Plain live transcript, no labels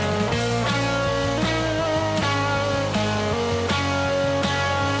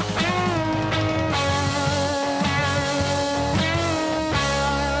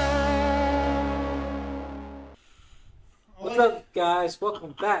guys?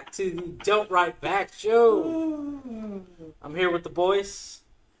 Welcome back to the Don't Write Back show. I'm here with the boys.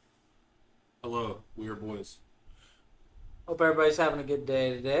 Hello, we are boys. Hope everybody's having a good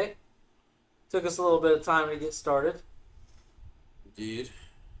day today. Took us a little bit of time to get started. Indeed.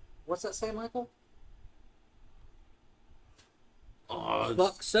 What's that say, Michael?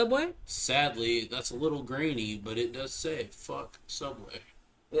 Fuck Subway? Sadly, that's a little grainy, but it does say fuck Subway.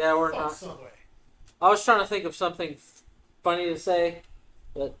 Yeah, we're Fuck not. Subway. I was trying to think of something funny to say,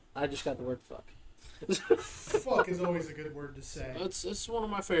 but I just got the word fuck. Fuck is always a good word to say. It's one of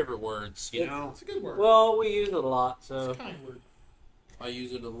my favorite words, you know? It's a good word. Well, we use it a lot, so. It's a kind word. I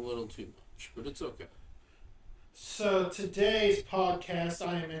use it a little too much, but it's okay. So today's podcast,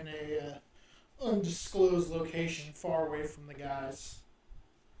 I am in a undisclosed location far away from the guys.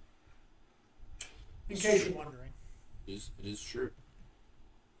 In case you're wondering. It is true.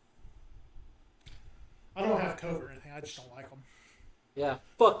 I don't have COVID or anything. I just don't like them. Yeah,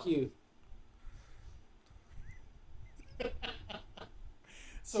 fuck you.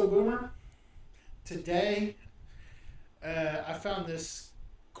 So, Boomer, today I found this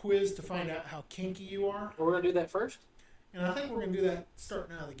quiz to find out how kinky you are. We're going to do that first? And I think we're going to do that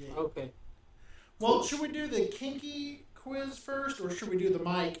starting out of the gate. Okay. Well, should we do the kinky quiz first, or should we do the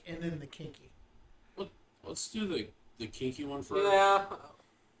mic and then the kinky? Let's do the kinky one first. Yeah.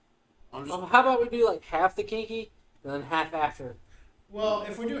 I'm just, How about we do like half the kinky and then half after? Well,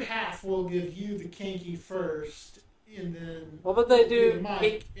 if we do half, we'll give you the kinky first, and then What about they we'll do? the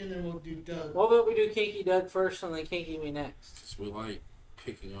mic, and then we'll do Doug. What about we do kinky Doug first and then kinky me next? we like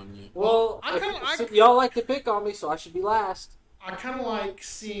picking on you. Well, I y'all like to pick on me, so I should be last. I kind of like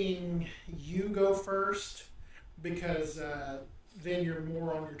seeing you go first because then you're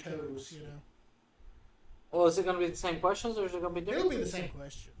more on your toes, you know. Well, is it going to be the same questions or is it going to be different? It'll be the same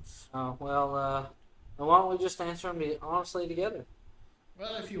questions. Oh, well, then why don't we just answer them honestly together?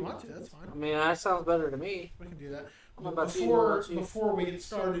 Well, if you want to, that's I fine. mean, that sounds better to me. We can do that. I don't know about you, Before what about you? before we get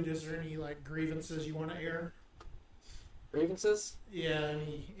started, is there any like grievances you want to air? Grievances? Yeah,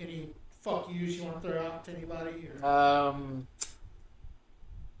 any fuck yous you want to throw out to anybody? Or?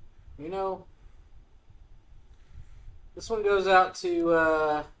 You know, this one goes out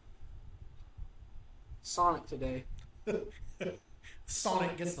to Sonic today.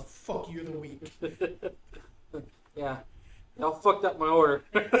 Sonic gets the fuck you of the week. Yeah. Y'all fucked up my order.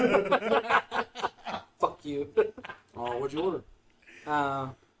 Fuck you. Oh, what'd you order?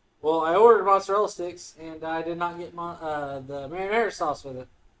 Well, I ordered mozzarella sticks, and I did not get the marinara sauce with it.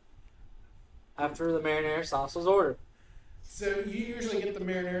 After the marinara sauce was ordered. So you usually get the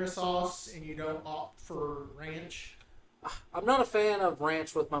marinara sauce and you don't opt for ranch? I'm not a fan of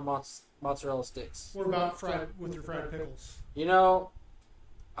ranch with my mozzarella sticks. What about fried with your fried pickles? You know,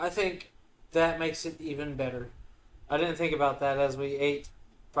 I think that makes it even better. I didn't think about that as we ate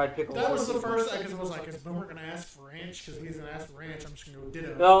fried pickles. That was the first, because I was like, is Boomer going to ask for ranch? Because he's going to ask for ranch, I'm just going to go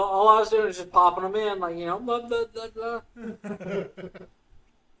ditto. Well, all I was doing was just popping them in, like, you know, blah, blah, blah, blah.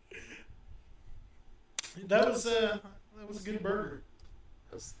 That was a good burger.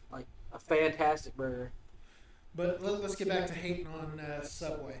 It was like a fantastic burger. But let's get back to hating on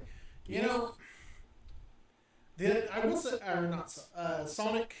Subway. You know, I will say, or not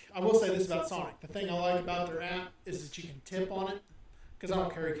Sonic. I will say this about Sonic. The thing I like about their app is that you can tip on it because I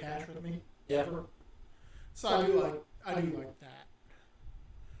don't carry cash with me. Yeah. Ever. So I do like that.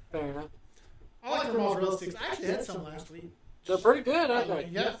 Fair enough. I like their mozzarella sticks. I actually had some last week. They're pretty good, aren't they?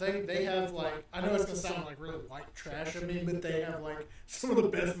 Yeah, they have like, I know it's gonna sound like really white trash of me, but they have like some of the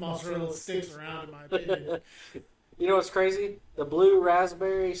best mozzarella sticks around in my opinion. You know what's crazy? The blue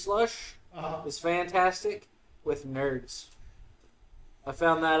raspberry slush Uh, is fantastic with nerds. I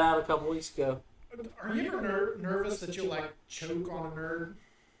found that out a couple weeks ago. are you ever nervous that you'll like choke on a nerd?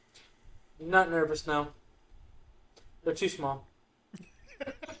 I'm not nervous, no. They're too small.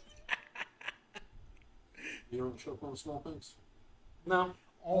 You don't choke on the small things? No.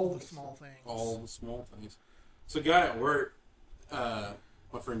 All the small things. All the small things. So, a guy at work,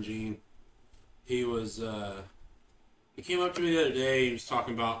 my friend Gene, he was, he came up to me the other day. He was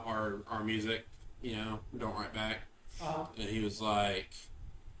talking about our music, you know, Don't Write Back. And he was like,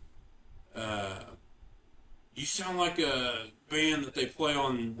 you sound like a band that they play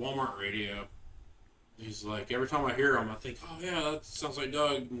on Walmart radio. He's like, every time I hear him, I think, oh yeah, that sounds like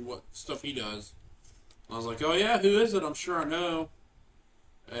Doug and what stuff he does. I was like, oh yeah, who is it? I'm sure I know.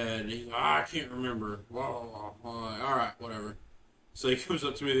 And he's like, I can't remember. Well, all right, whatever. So he comes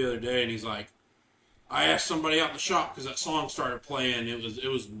up to me the other day and he's like, I asked somebody out in the shop because that song started playing. It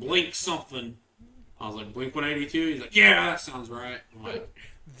was Blink something. I was like, Blink 182? He's like, yeah, that sounds right. I'm like,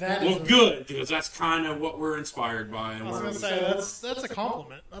 That Well, is good, because that's kind of what we're inspired by. And I was we're- going to say that's a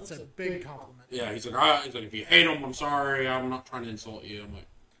compliment. That's a big compliment. Yeah, he's like, if you hate them, I'm sorry. I'm not trying to insult you. I'm like,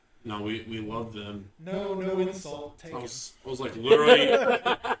 no, we love them. No insult I taken. was like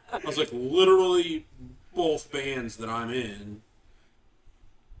literally, both bands that I'm in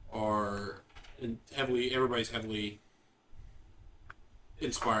are everybody's heavily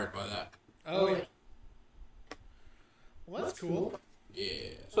inspired by that. Oh yeah. Well, that's cool. Yeah.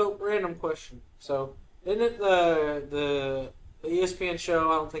 So, random question. So, isn't it the ESPN show?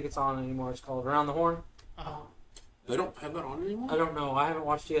 I don't think it's on anymore. It's called Around the Horn. Uh-huh. They don't have that on anymore? I don't know. I haven't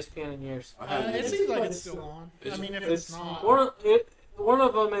watched ESPN in years. I haven't. It seems like it's still on. Is I mean, if it? it's not, One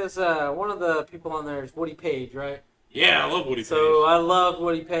of them is one of the people on there is Woody Page, right? Yeah, I love Woody So Page. I loved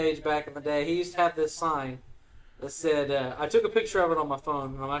Woody Page back in the day. He used to have this sign that said, I took a picture of it on my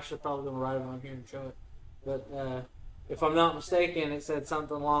phone, and I'm actually probably going to write it on here and show it. But if I'm not mistaken, it said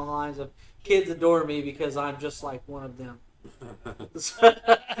something along the lines of, kids adore me because I'm just like one of them.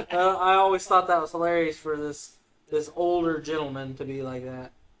 I always thought that was hilarious for this older gentleman to be like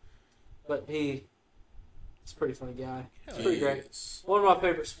that. But he's a pretty funny guy. It's pretty great. Yes. One of my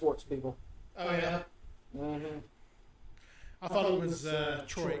favorite sports people. oh yeah. Mm-hmm. I thought it was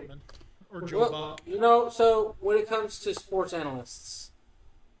Troy Aikman or Joe Well, Buck. so when it comes to sports analysts,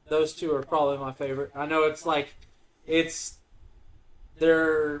 those two are probably my favorite. I know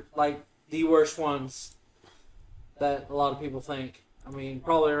they're like the worst ones that a lot of people think. I mean,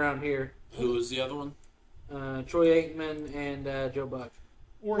 probably around here, Who was the other one? Troy Aikman and Joe Buck.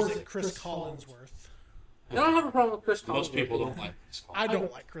 Or is it Chris Collinsworth? I don't have a problem with Chris Collinsworth. Most people don't like this. I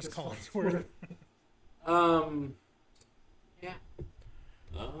don't like Chris Collinsworth. Yeah.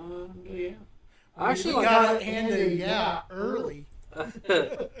 Yeah. I actually He like got it handed early.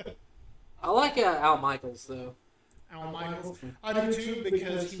 I like Al Michaels though. Al Michaels. I do too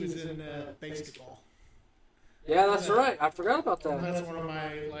because he was in basketball. Yeah, that's right. I forgot about And that. that's one of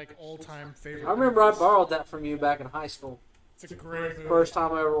my all-time favorite. I remember I movies. borrowed that from you back in high school. It's a great movie. First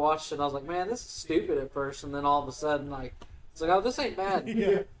time I ever watched it, I was like, man, this is stupid at first, and then all of a sudden, it's like, oh, this ain't bad.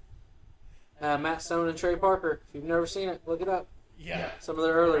 Yeah. Matt Stone and Trey Parker. If you've never seen it, look it up. Yeah. Some of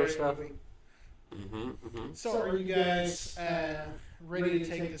their earlier Great stuff. movie. Mm-hmm, mm-hmm. So, are you guys ready to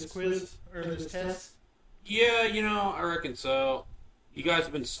take this quiz or this test? Yeah, I reckon so. You guys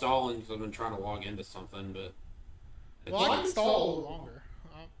have been stalling because I've been trying to log into something, but... Well, I can stall a little longer.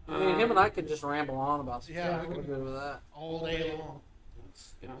 I mean, him and I could just ramble on about stuff. Yeah, we We're can- good with that. All day long.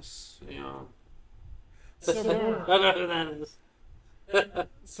 Yes, So, Boomer. I know who that is.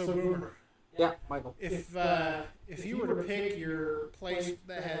 So, Boomer. Yeah, Michael. If you were to pick your place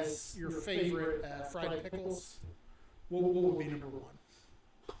that has your favorite fried pickles, what would be number one?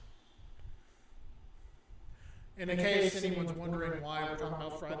 And in case anyone's wondering why we're talking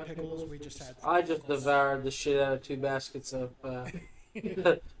about fried pickles, we just had. I just devoured the shit out of 2 baskets of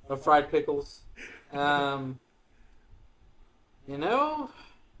of fried pickles. You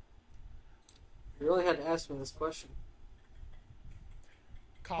really had to ask me this question.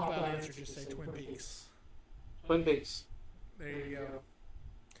 Cop out answer, just say Twin Peaks. Twin Peaks. There you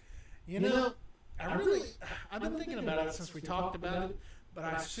go. I've been thinking about it since we talked about it, but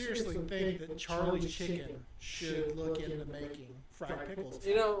I seriously think that Charlie's Chicken should look into making fried pickles.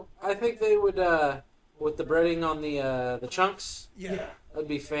 I think they would, with the breading on the chunks, Yeah, that'd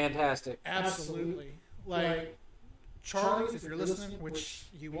be fantastic. absolutely. Like, Charlie's, if you're listening, which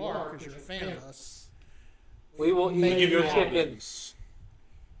you are because you're a fan of us, We will Make eat your it chicken.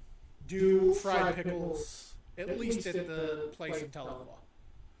 do fried pickles, at least at the place in Tahlequah.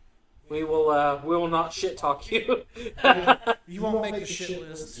 We will not shit talk you. You won't make the shit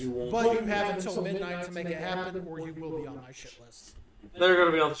list, You won't. but you have until midnight to make it happen, or you will be on my shit list. They're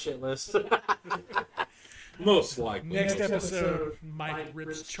gonna be on the shit list. Most likely. Next episode, Mike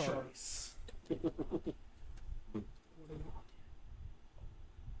rips Charlie's.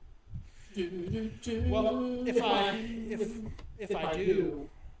 Well, if I do,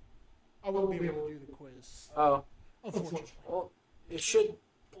 I won't be able to do the quiz. Oh, Unfortunately. well, it should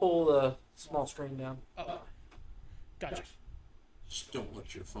pull the small screen down. Oh, gotcha. Just don't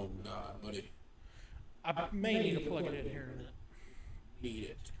let your phone die, buddy. I may need to plug it in here in a minute. Need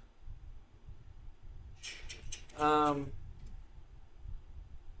it.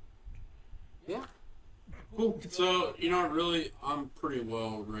 Yeah. Cool. So, really, I'm pretty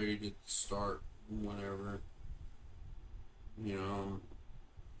well ready to start whenever. I'm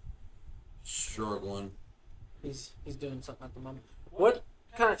struggling. He's doing something at the moment. What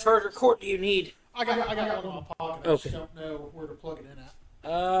kind of charger cord do you need? I got one in my pocket. I Okay. just don't know where to plug it in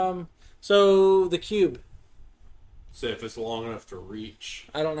at. So the cube. Say if it's long enough to reach.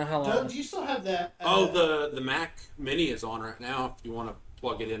 I don't know how long. Doug, do you still have that? The Mac Mini is on right now. If you want to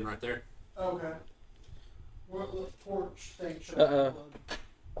plug it in right there. Okay. What torch thing should Uh-oh. I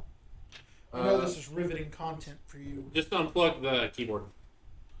plug? I know this is riveting content for you. Just unplug the keyboard.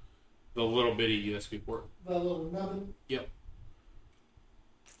 The little bitty USB port. The little nubbin. Yep.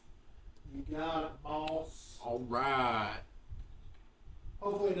 You got it, boss. All right.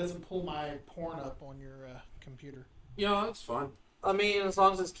 Hopefully it doesn't pull my porn up on your computer. Yeah, that's fine. I mean, as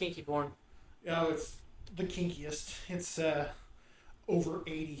long as it's kinky porn. No, it's the kinkiest. It's over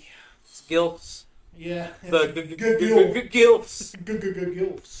 80. It's gilfs. Yeah. The It's good gilf. good gilfs. Good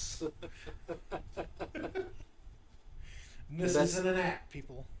gilfs. This That's- isn't an act,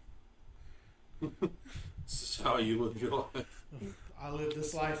 people. This is how you live your life. I live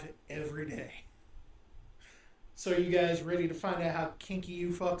this life every day. So, are you guys ready to find out how kinky you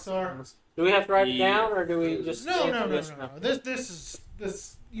fucks are? Do we have to write it Yeah. down, or do we just No. answer this?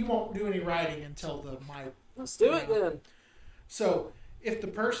 This. You won't do any writing until the mic. Let's do it then. So, if the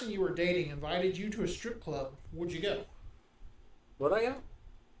person you were dating invited you to a strip club, would you go? What I got?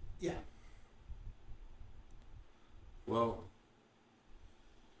 Yeah. Well,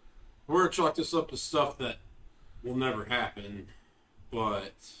 we're gonna chalk this up to stuff that will never happen,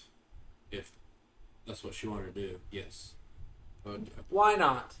 but if that's what she wanted to do, yes. Why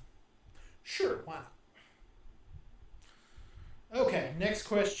not? Sure, why not? Okay, next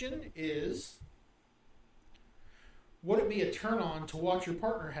question is: would it be a turn on to watch your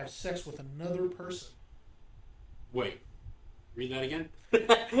partner have sex with another person? Wait, read that again.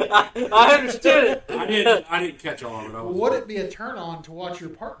 I understood it. I didn't catch all of it. Would it be a turn on to watch your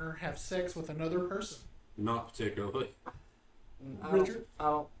partner have sex with another person? Not particularly. Richard? I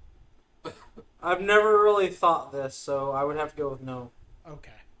don't. I've never really thought this, so I would have to go with no.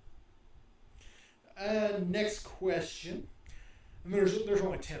 Okay. Next question. And there's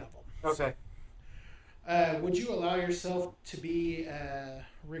only 10 of them. Okay. Would you allow yourself to be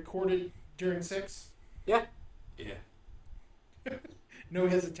recorded during sex? Yeah. Yeah. No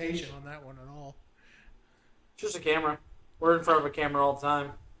hesitation on that one at all. Just a camera. We're in front of a camera all the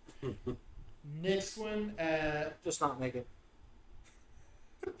time. Next one. Just not naked.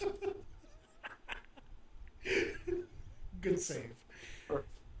 Good save. Sure.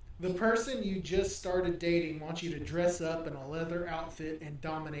 The person you just started dating wants you to dress up in a leather outfit and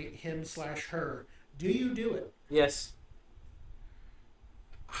dominate him/her. Do you do it? Yes.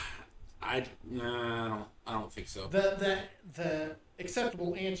 I don't think so. The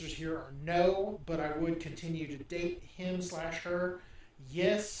acceptable answers here are no, but I would continue to date him/her.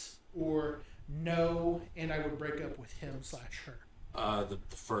 Yes or no, and I would break up with him/her. The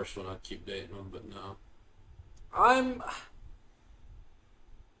first one I'd keep dating them, but no.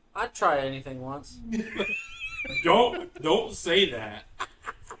 I'd try anything once. Don't say that.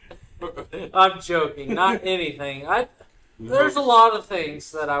 I'm joking. Not anything. There's a lot of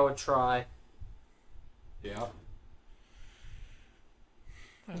things that I would try. Yeah.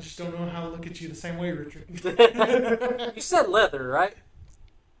 I just don't know how to look at you the same way, Richard. You said leather, right?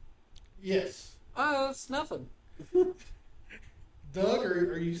 Yes. It's nothing. Doug,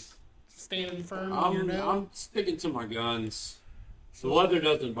 are you standing firm on your no? I'm sticking to my guns. The leather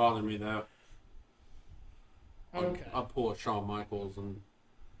doesn't bother me though. Okay. I'll pull a Shawn Michaels and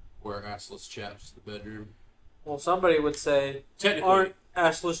wear assless chaps to the bedroom. Well, somebody would say, Technically, aren't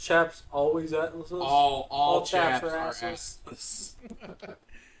assless chaps always assless? all chaps chaps are are assless. assless.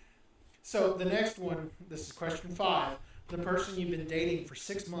 So the next one, this is question 5. The person you've been dating for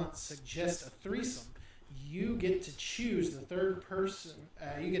 6 months suggests a threesome. You get to choose the third person.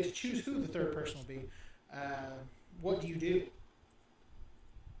 You get to choose who the third person will be. What do you do?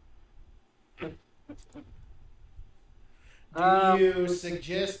 Do you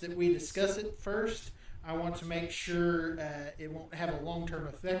suggest that we discuss it first? I want to make sure it won't have a long-term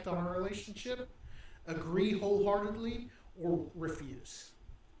effect on our relationship. Agree wholeheartedly or refuse?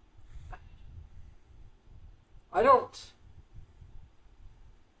 I don't.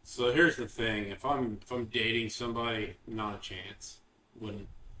 So here's the thing: if I'm dating somebody, not a chance.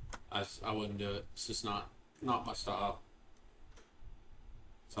 I wouldn't do it. It's just not my style.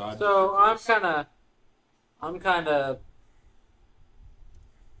 So I'm kind of. I'm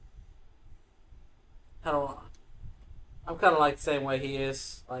kind of like the same way he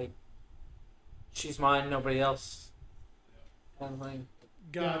is. Like, she's mine, nobody else. Kind of thing.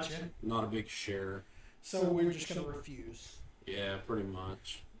 Gotcha. not a big sharer. So we're just going to refuse. Yeah, pretty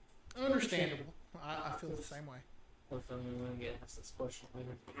much. Understandable. I feel the same way. What if I'm going to get asked this question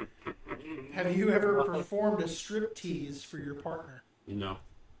later? Have you ever performed a strip tease for your partner? No.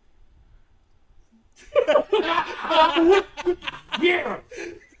 Yeah.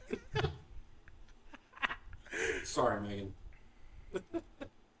 Sorry, Megan.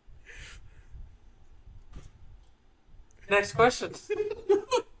 Next question.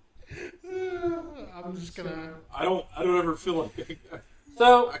 I'm just gonna. I don't ever feel like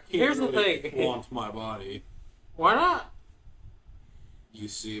So I can't here's the really thing. want my body. Why not? You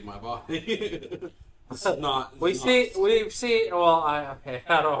see my body. It's not. We it's see. not- We've seen. Well, okay.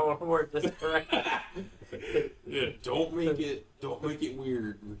 I don't want to word this correctly. Yeah, don't make it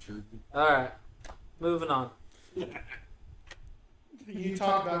weird, Richard. All right. Moving on. You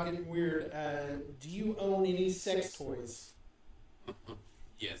talk about getting weird. Do you own any sex toys?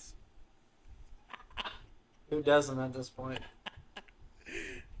 Yes. Who doesn't at this point?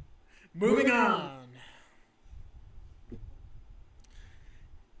 Moving on.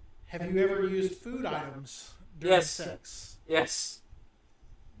 Have you ever used food items during Yes. sex? Yes.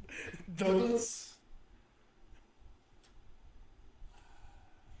 Douglas?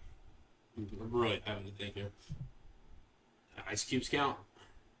 I'm really having to think here. Ice cubes count?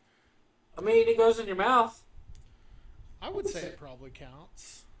 I mean, it goes in your mouth. I would say it probably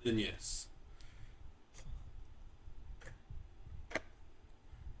counts. Then yes.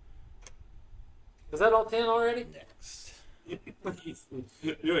 Is that all 10 already? Next.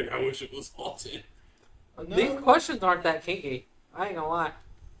 You're like, I wish it was all 10. No. These questions aren't that kinky. I ain't gonna lie.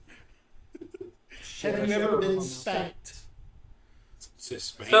 Have you ever been spanked? It's just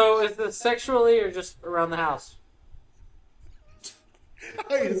spank. So is this sexually or just around the house?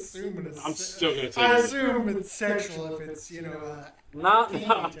 I assume it's. I'm still gonna take I it. assume it's sexual if it's Not. Kinky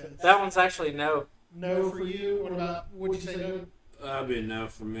No, test. that one's actually no. no for you. What about? What'd you say? No. That'd be a no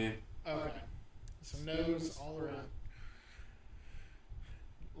for me. Okay. So no's all around.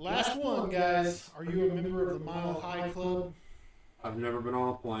 Last one, guys. Are you a member of the Mile High Club? I've never been on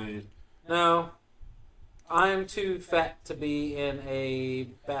a plane. No. I'm too fat to be in a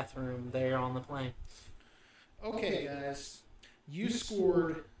bathroom there on the plane. Okay, guys. You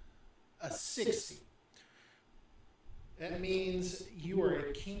scored a 60. That means you are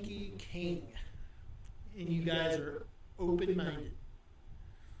a kinky king. And you guys are open-minded.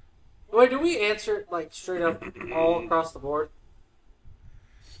 Wait, do we answer like straight up all across the board?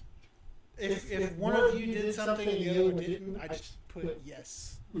 If one of you did something and the other didn't, I just put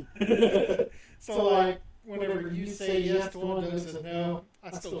yes. So, like, whenever you say yes to one, Doug says no,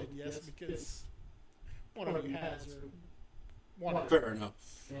 I still did yes because one of you has or one of you. Fair enough.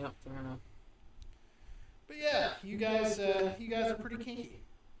 Yeah, fair enough. But yeah, you guys are pretty kinky.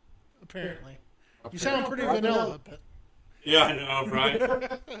 Apparently, you sound pretty vanilla, but Yeah, I know, right?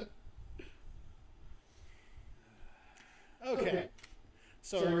 okay.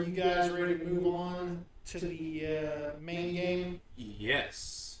 So, are you guys ready to move on to the main game?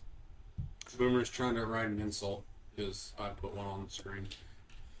 Yes. Boomer's trying to write an insult because I put one on the screen.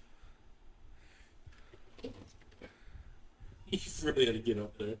 You really had to get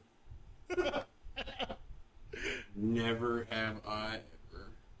up there. Never have I ever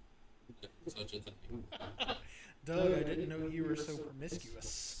done such a thing. Doug, I didn't know you were so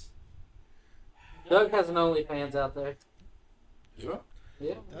promiscuous. Doug has an OnlyFans out there. Yeah.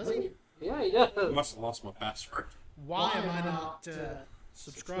 Yeah. Does he? Yeah, he I does. must have lost my password. Why am I not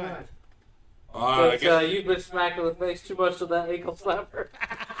subscribed? I Because guess you've been smacked in the face too much with that ankle slapper.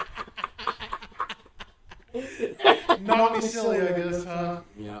 Not me silly, I guess, huh?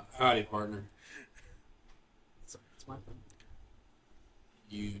 yeah. Howdy, partner. It's my thing.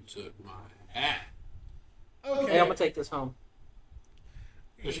 You took my hat. Okay. Hey, I'm gonna take this home.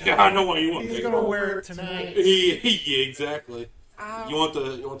 Yeah, I know what you want. He's to gonna wear it tonight. Yeah, exactly. You want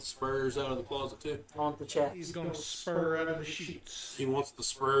the Spurs out of the closet too? I want the chat. He's gonna spur out of the sheets. He wants the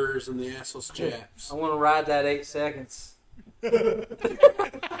Spurs and the assless chaps. I want to ride that 8 seconds.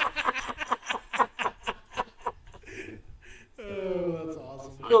 Oh, that's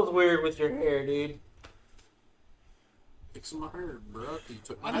awesome. Feels weird with your hair, dude. Fix my hair, bro. You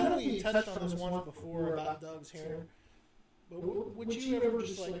took my I know you touched on this once before about Doug's hair, but would you ever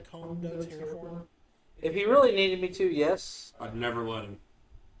just like comb Doug's hair for him? If he really needed me to, yes. I'd never let him.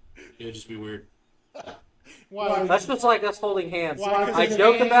 It'd just be weird. Why? That's just like us holding hands. Why? 'Cause I his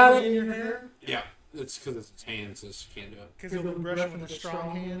joke hands about will be it. in your hair? Yeah, it's because it's his hands, so you can't do it. Because he'll be brushing with a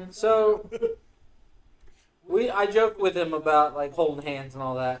strong hand. So, I joke with him about like holding hands and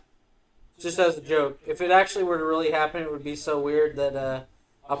all that, just as a joke. If it actually were to really happen, it would be so weird that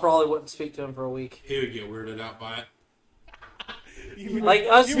I probably wouldn't speak to him for a week. He would get weirded out by it. You would- Like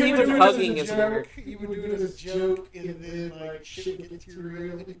us you would even do it hugging as is a joke. weird. You would do it as a joke, and then like shit would get too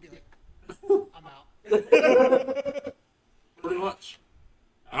real, and you'd be like, "I'm out." Pretty much.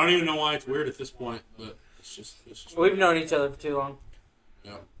 I I don't even know why it's weird at this point, but it's just We've known each other for too long.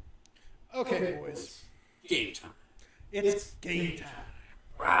 yeah. Okay, boys. Game time. It's game time.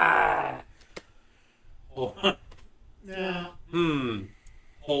 Right. Oh, Now,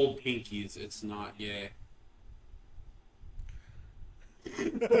 hold pinkies. It's not gay.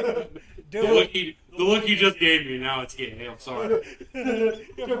 do The look you just gave me, now it's gay. I'm sorry.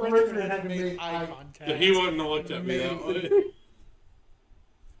 Richard had made eye contact. He wouldn't have looked at me that way.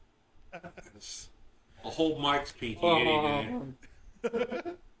 I'll hold Mike's pinky any day.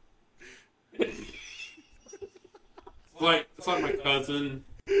 It's like my cousin.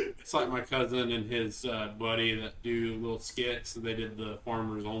 It's like my cousin and his buddy that do little skits. They did the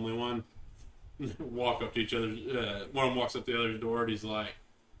Farmers Only one. Walk up to each other's. One of them walks up to the other's door and he's like,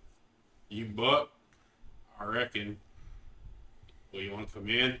 "You buck? I reckon. Well, you want to come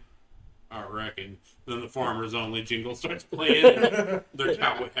in? I reckon." Then the Farmers Only jingle starts playing. And their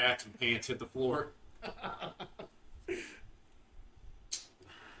cowboy hats and pants hit the floor.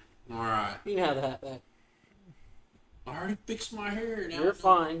 All right. You can have the hat back. I already fixed my hair. Now You're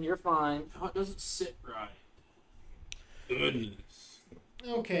fine. You're fine. How it doesn't sit right. Goodness.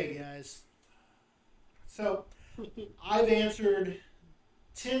 Okay, guys. So, I've answered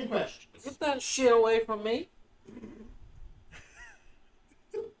 10 questions. Get that shit away from me.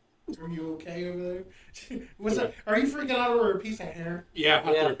 Are you okay over there? What's that? Are you freaking out over a piece of hair? Yeah,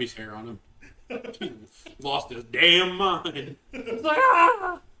 I Yeah. threw a piece of hair on him. Lost his damn mind. It's like,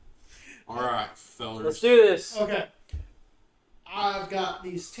 ah! All right, fellers. Let's do this. Okay. I've got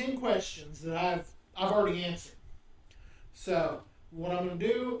these 10 questions that I've already answered. So, what I'm going to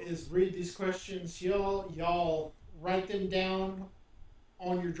do is read these questions. Y'all write them down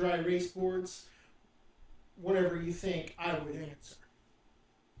on your dry erase boards. Whatever you think I would answer.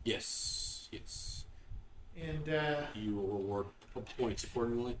 Yes, yes. And You will reward points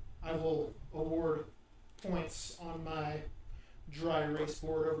accordingly. I will award points on my dry erase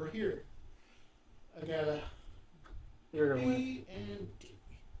board over here. I got a You're gonna win. B and D.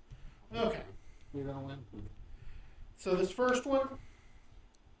 Okay. You're gonna win. So this first one,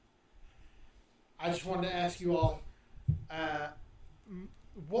 I just wanted to ask you all,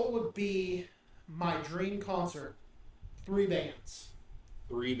 what would be my dream concert? 3 bands.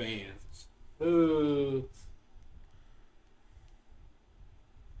 3 bands. Ooh.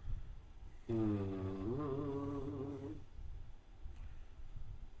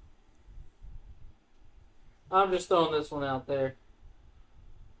 I'm just throwing this one out there.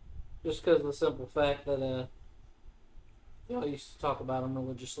 Just because of the simple fact that y'all used to talk about them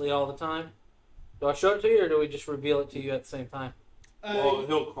religiously all the time. Do I show it to you or do we just reveal it to you at the same time? Well,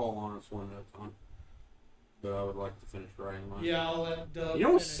 he'll call on us one at a time. But I would like to finish writing mine. Yeah, I'll let Doug You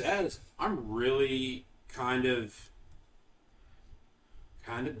know what's finish. sad is I'm really kind of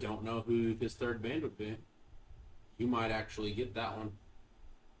don't know who his third band would be. You might actually get that one.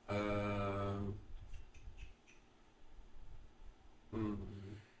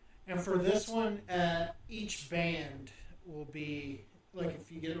 And for this one, each band will be, like,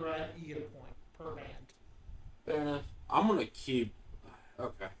 if you get it right, you get a point per band. Fair enough. I'm gonna keep.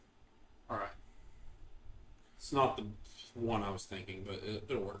 Okay. All right. It's not the one I was thinking, but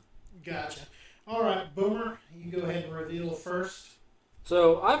it'll work. Gotcha. All right, Boomer, you go ahead and reveal first.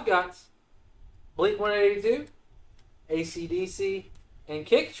 So I've got Blink 182, AC/DC, and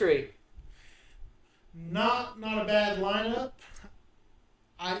Kick Tree. Not a bad lineup.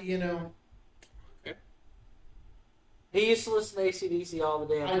 He used to listen to AC/DC all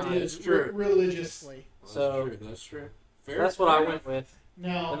the damn I time. did It's true. religiously. So- That's true. Fair. That's what I went with.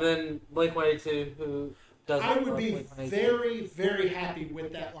 Now, And then Blink 182, who doesn't I would love be Blink 182. very, very happy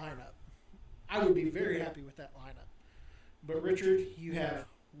with that lineup. I would be very happy with that lineup. But Richard, you have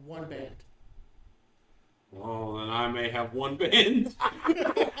one band. Well, then I may have one band.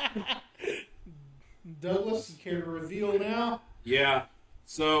 Douglas, you care to reveal now? Yeah.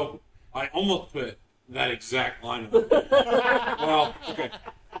 So I almost put that exact lineup. Well, okay.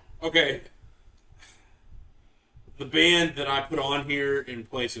 Okay. The band that I put on here in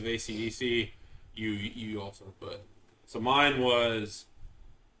place of AC/DC, you also put. So mine was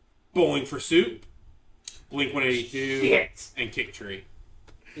Bowling for Soup, Blink 182, Shit. and Kick Tree.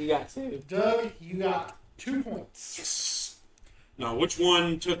 You got 2. Doug, you got 2 points. Yes. Now, which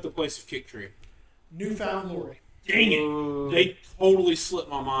one took the place of Kick Tree? Newfound Glory. Dang it! Ooh. They totally slipped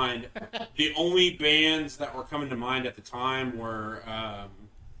my mind. The only bands that were coming to mind at the time were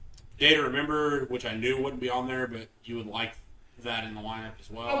Day to Remember, which I knew wouldn't be on there, but you would like that in the lineup as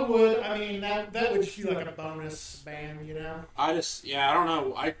I well. would. I mean, that would just be like a bonus band, I don't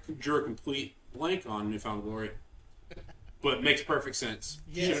know. I drew a complete blank on Newfound Glory. but it makes perfect sense.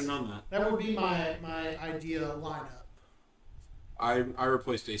 Yes. Should have known that. That would be my idea lineup. I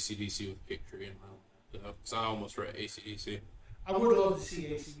replaced AC/DC with Victory in my lineup because I almost read AC/DC. I would love to see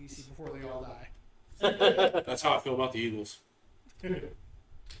AC/DC before they all die. That's how I feel about the Eagles.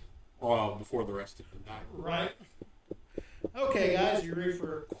 Well, before the rest of them die. Right. Okay, guys, you ready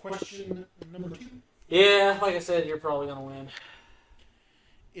for question number 2? Yeah, like I said, you're probably gonna win.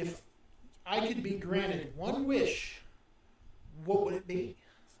 If I could be granted one wish, what would it be?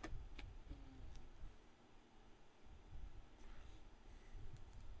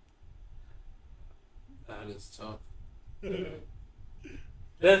 That is tough.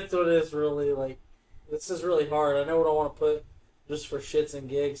 That's what is really like. This is really hard. I know what I want to put just for shits and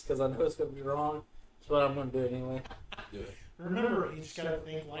gigs because I know it's gonna be wrong. But I'm gonna do it anyway. Do it. Remember, you just gotta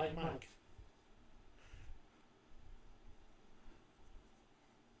think like Mike.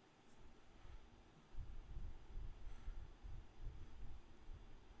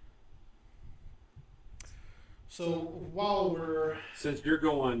 So while we're Since you're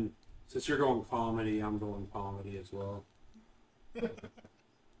going comedy, I'm going comedy as well.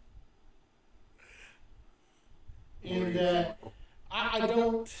 and I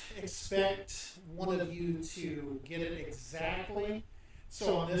don't expect one of you to get it exactly.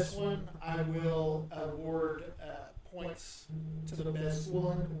 So on this one, I will award points to the best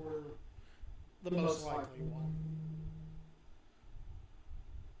one or the most likely one.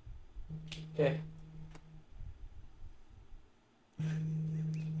 Okay.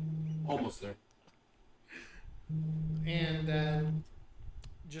 Almost there. And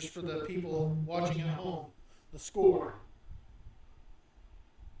just for the people watching at home, the score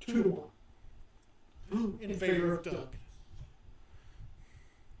 2-1 in favor of Doug.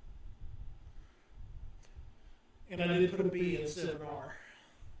 And I did put a B instead of an R.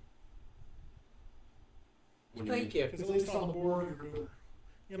 Thank you. Because at least on the board,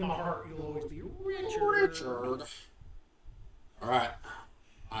 in my heart, you'll always be Richard. All right.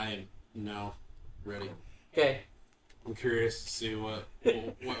 I am now ready. Okay. I'm curious to see what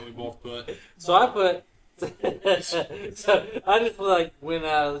we both put. So I put. So I just like went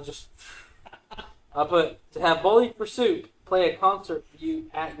out of just. I put to have Bowling for Soup play a concert for you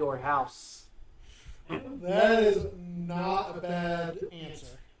at your house. That is not a bad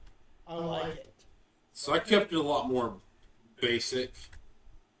answer. I like it. So I kept it a lot more basic,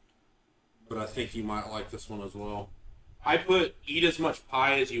 but I think you might like this one as well. I put eat as much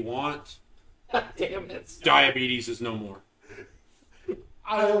pie as you want. Damn it. Diabetes is no more.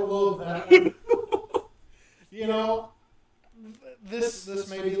 I love that one. You know, this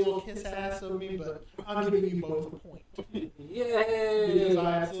may be a little kiss ass of me, but I'm giving you both a point. Yay! Because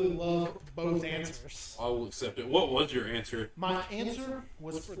I absolutely love both answers. I will accept it. What was your answer? My answer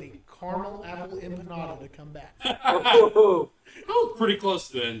was for the caramel apple empanada to come back. Oh, I was pretty close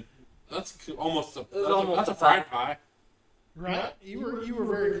then. That's almost a almost that's a a fried pie. Right? You were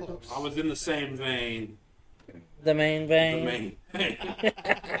very close. I was in the same vein. the main vein. The main.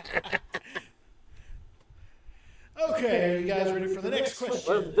 Okay, are you guys ready for the next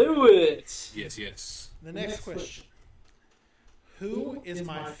question? Let's do it. Yes. The next question. Who is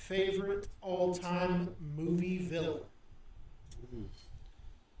my favorite all-time movie villain?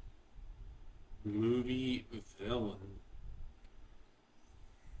 Movie villain.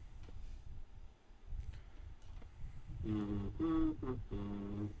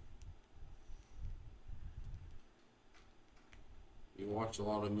 You watch a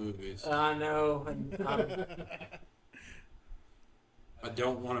lot of movies. I know. And I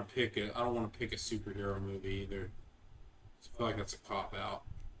don't want to pick I don't want to pick a superhero movie either. I feel like that's a cop out.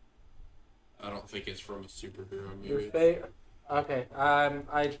 I don't think it's from a superhero your movie. favorite. Okay. I'm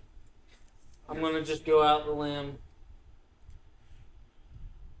gonna just go out the limb.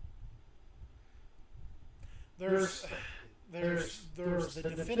 There's the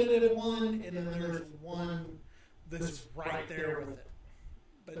definitive one, and then there's one that's right there with it,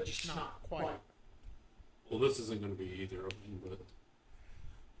 but just not quite. Well, this isn't going to be either of them, but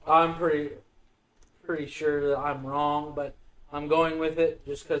I'm pretty sure that I'm wrong, but I'm going with it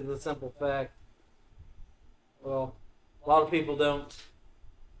just because of the simple fact. Well, a lot of people don't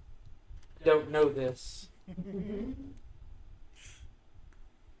know this.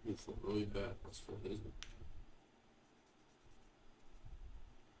 it's really bad. That's what it is.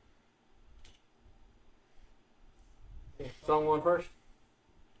 Okay, so I'm going first.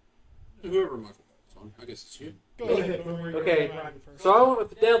 Whoever Michael Bell's on, I guess it's you. Go ahead. Boomer, you're Okay, right first. so I went with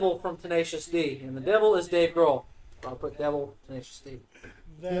the devil from Tenacious D, and the devil is Dave Grohl. So I'll put devil, Tenacious D.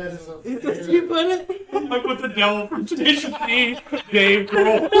 That is a Did you put it? I put the devil from Tenacious D, Dave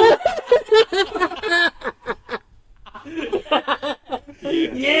Grohl.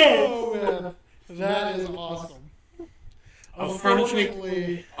 Yes! Oh man, that is awesome. I was trying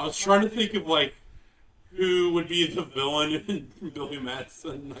to Unfortunately, think of like who would be the villain in Billy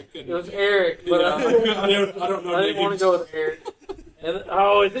Madison. I It couldn't. was Eric, but Yeah, I don't know. I didn't want to go with Eric. And,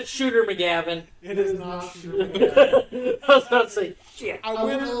 oh, is it Shooter McGavin? it is not I Shooter. was about to say, shit. I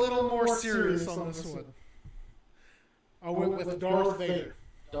went a little more serious on this one. I went with Darth Vader.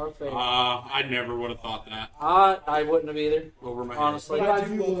 Darth Vader. I never would have thought that I wouldn't have either. over my Honestly. But I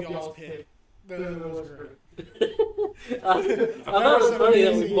do love y'all's pick. That was great. I thought it was funny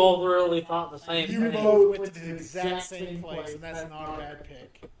that we both really thought the same You thing. both went to the exact same place, and that's not a bad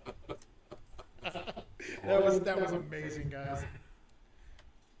pick. that was amazing, guys.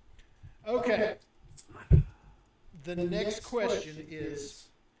 Okay. The next question is,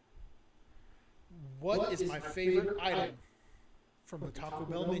 what is my favorite item from the Taco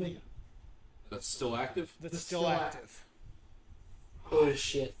Bell menu That's still active? that's still active? Oh,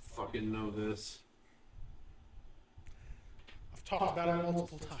 shit. Fucking know this. I've talked about it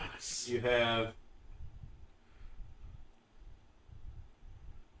multiple times. You have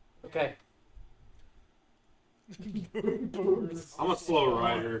Okay. Boomers. I'm a slow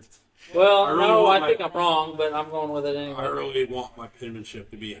rider. Well, I really no, want I think I'm wrong, but I'm going with it I anyway. really want my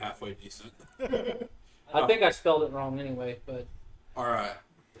penmanship to be halfway decent. I think I spelled it wrong anyway, but Alright.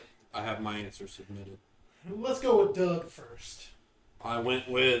 I have my answer submitted. Let's go with Doug first. I went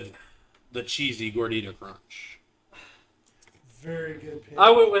with the cheesy Gordita Crunch. Very good pick. I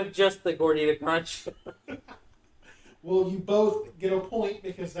went with just the Gordita Crunch. Well, you both get a point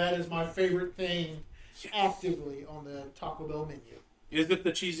because that is my favorite thing actively on the Taco Bell menu. Is it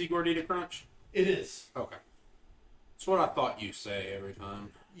the cheesy Gordita Crunch? It is. Okay. That's what I thought you say every time.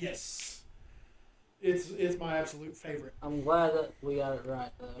 Yes. It's my absolute favorite. I'm glad that we got it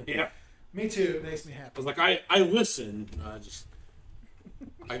right, though. Yeah. Me too. It makes me I happy. was like, I listen.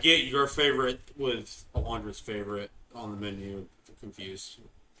 I get your favorite with Alondra's favorite on the menu. Confused.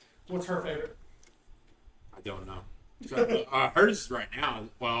 What's her favorite? I don't know. Hers right now,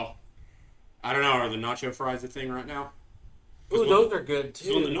 well, I don't know. Are the nacho fries a thing right now? Ooh, those are good,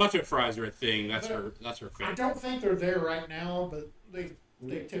 So when the too. nacho fries are a thing, that's her I favorite. don't think they're there right now, but they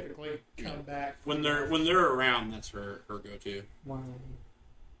typically come back. When they're around, that's her go-to. Wow.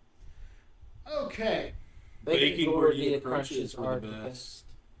 Okay. Bacon Gordita Crunches Crunches were are the the best. best.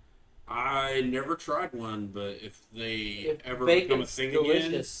 I never tried one, but if they If ever become a bacon's thing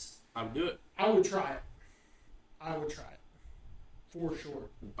delicious. again, I would do it. I would try it. For sure.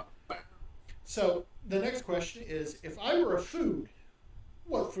 So, the next question is, if I were a food,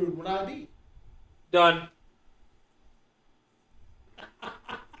 what food would I be? Done.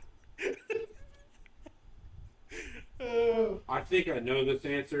 I think I know this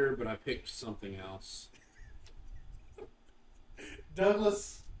answer, but I picked something else.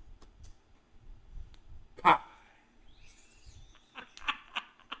 Douglas. Pie.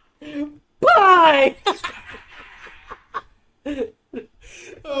 Bye!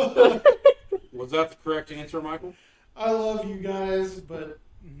 Was that the correct answer, Michael? I love you guys, but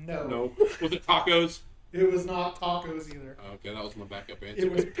no. No. Was it tacos? It was not tacos either. Okay, that was my backup answer.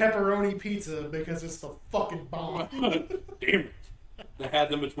 It was pepperoni pizza because it's the fucking bomb. Damn it. They had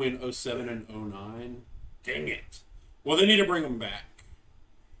them between 07 and 09. Dang it. Well, they need to bring them back.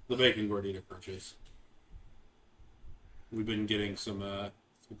 The bacon gordita crunches. We've been getting some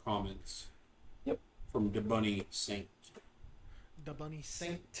comments. Yep. From the Bunny Saint. The Bunny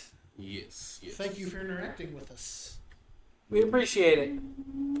Saint. Yes. Thank you for interacting with us. We appreciate it.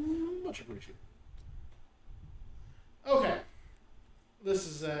 Much appreciated. Okay. This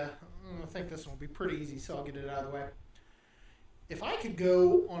is, I think this one will be pretty easy, so I'll get it out of the way. If I could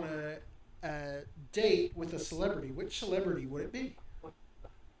go on a date with a celebrity, which celebrity would it be?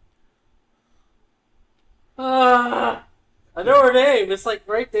 I know her name. It's like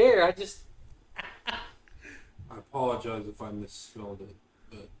right there. I just. I apologize if I misspelled it,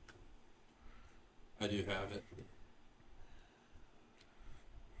 but I do have it.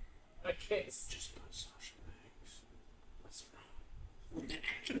 I can't. Just put Sasha Banks.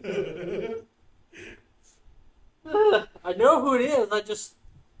 I know who it is. I just.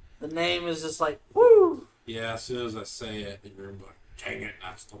 The name is just like, woo! Yeah, as soon as I say it, you're like, dang it,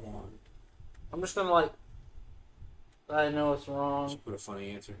 that's the one. I'm just gonna like. I know it's wrong. Just put a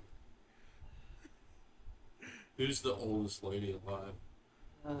funny answer. Who's the oldest lady alive?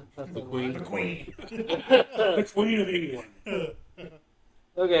 That's The a Queen. The Queen. The Queen of England.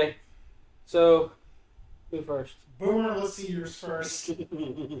 Okay. So, who first? Boomer, let's see yours first.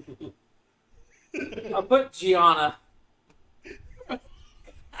 I put Gianna.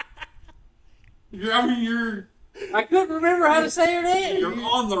 You're I couldn't remember how to say her name. You're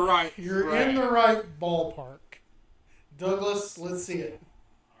on the right. You're in the right ballpark. Douglas, let's see it.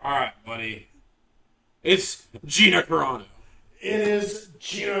 All right, buddy. It's Gina Carano. It is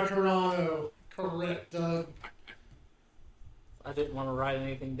Gina Carano. Correct, Doug. I didn't want to write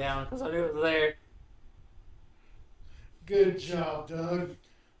anything down because I knew it was there. Good job, Doug.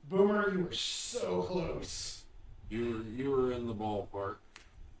 Boomer, you were so close. You were in the ballpark,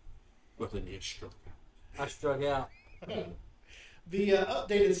 but then you struck. I struck out. The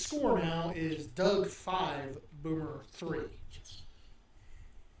updated score now is Doug 5, Boomer 3.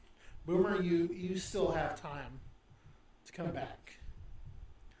 Boomer, you still have time to come back.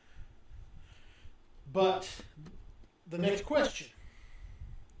 But the next question,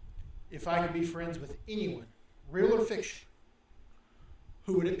 if I could be friends with anyone, real or fiction,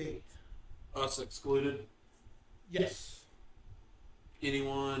 who would it be? Us excluded. Yes.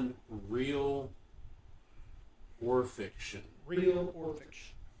 Anyone real or fiction? Real or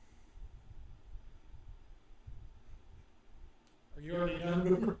fiction. Are you already done,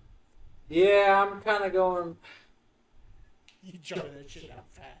 Boomer? Yeah, I'm kind of going. You jotted that shit out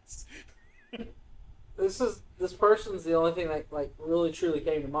fast. This person's the only thing that like really truly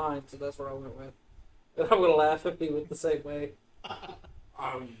came to mind, so that's what I went with. And I'm gonna laugh at me with the same way.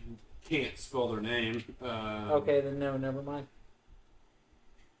 I can't spell their name. Okay, then no, never mind.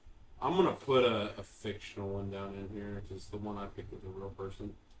 I'm gonna put a fictional one down in here because the one I picked was a real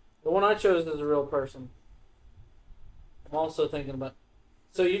person. The one I chose is a real person. I'm also thinking about.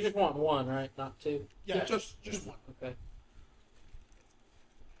 So you just want one, right? Not two. Yeah, just one. Okay.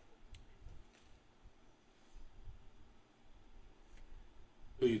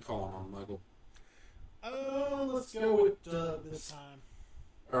 Who you calling on, Michael? Oh, let's go with Doug this time.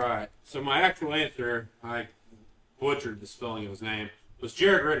 All right. So my actual answer, I butchered the spelling of his name, was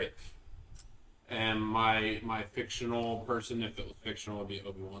Jared Riddick. And my fictional person, if it was fictional, would be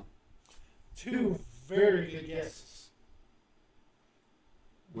Obi-Wan. Two very good guesses.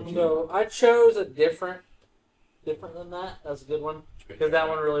 So I chose a different than that. That's a good one because that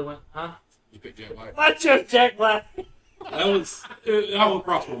one really went. Huh? You picked Jack Black. I chose Jack Black. That one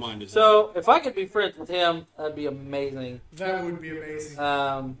crossed my mind. So if I could be friends with him, that'd be amazing. That would be amazing.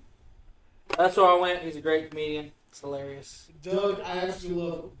 That's where I went. He's a great comedian. It's hilarious. Doug, I actually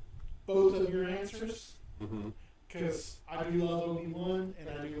love both of your answers Mm-hmm. because I do love Obi-Wan and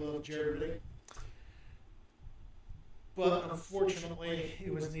I do love Jared Riddick. But unfortunately,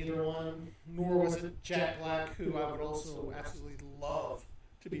 it was neither one, nor was it Jack Black, who I would also absolutely love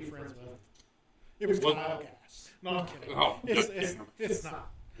to be friends with. It was Kyle Gass. No, I'm kidding. Oh, It's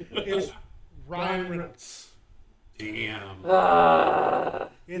not. It's Ryan Reynolds. Damn.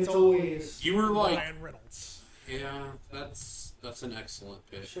 It's always You were like, Ryan Reynolds. yeah, that's an excellent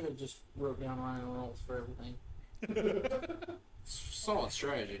I pick. should have just wrote down Ryan Reynolds for everything. Solid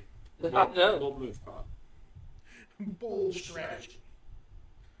strategy. I know. Bold move, Cobb. Bold strategy.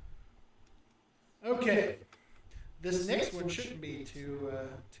 Okay. This next one shouldn't be too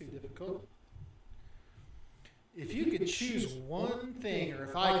difficult. If you could choose one thing, or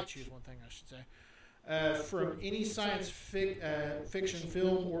if I could choose one thing, I should say, from any science fiction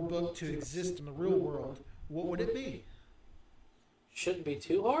film or book to exist in the real world, what would it be? Shouldn't be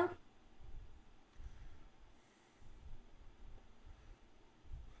too hard.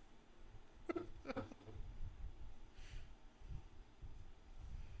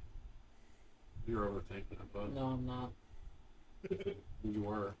 You're overthinking it, bud. No, I'm not. You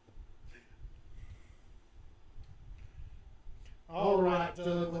were. All right,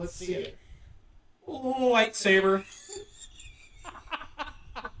 Doug, let's see it. Lightsaber.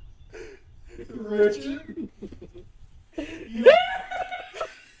 Richard,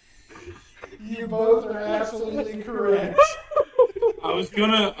 you both are absolutely correct. I was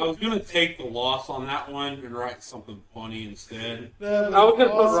gonna take the loss on that one and write something funny instead. That I was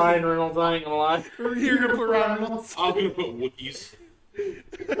gonna awesome. put Ryan Reynolds. I ain't gonna lie. You're gonna put Ryan Reynolds. I was gonna put Wookiees.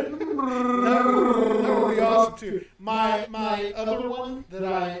 That would be awesome too. My other one that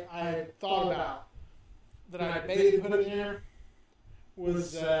I thought about that I maybe put in there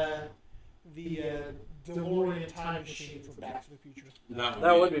was the DeLorean time machine for Back to the Future.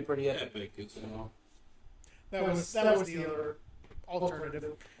 That would be pretty epic. epic as well. That was the other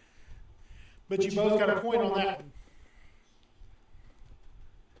alternative. But you both got a point on that one.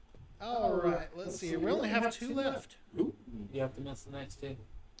 All right, let's see. We only have two left. You have to miss the next two.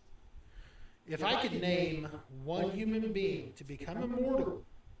 If I could name one human being to become immortal,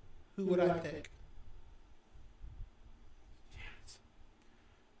 who would I pick?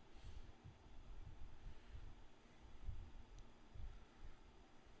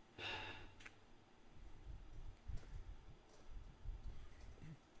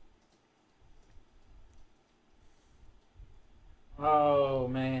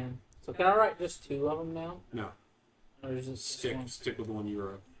 can I write just 2 of them now? No. Or is it just one? Stick with the one you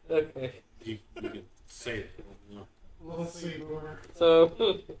wrote. Okay. You can say it. You know. Let's see, Boomer.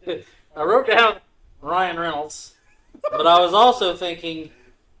 So, I wrote down Ryan Reynolds, but I was also thinking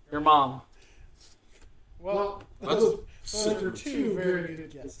your mom. Well, That's those are 2 very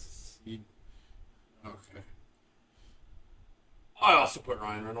good guesses. Okay. I also put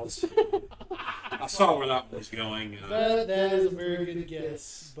Ryan Reynolds. I saw where that was going. That is a very good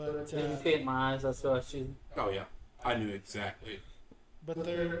guess, but Did you see it in my eyes? That's what I should. Oh, yeah. I knew exactly. but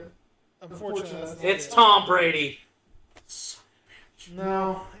they're unfortunately that's not It's it. Tom Brady.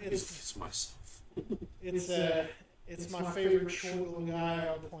 No, It's myself. it's my favorite short little guy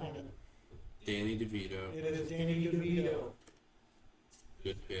on the planet. Danny DeVito. It is Danny DeVito.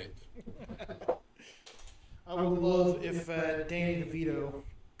 Good pick. I would love if Danny DeVito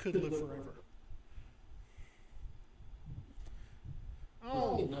could live forever.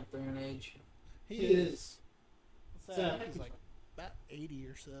 Oh, Getting up there in age. he is. What's that? I think he's like about 80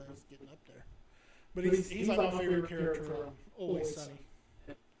 or so. He's getting up there. But he's like my favorite character from Always Sunny.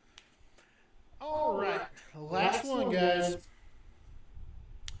 All right, last one, guys.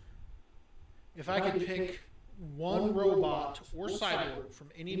 If I could pick one robot or cyborg from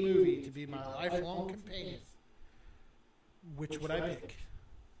any movie to be my lifelong companion, which would I pick?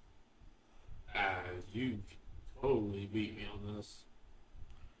 You totally beat me on this.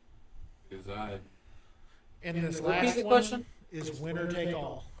 Because And this Repeat last the one question. is winner take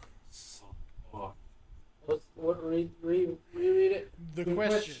all. Reread it. The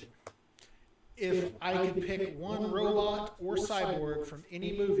question: if I could pick one robot or cyborg from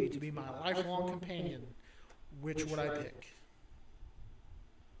any movie to be my lifelong companion, which would I pick?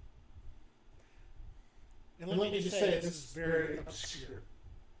 And let me just say, this is very obscure.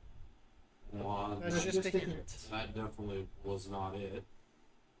 Well, That's just a hint. that definitely was not it.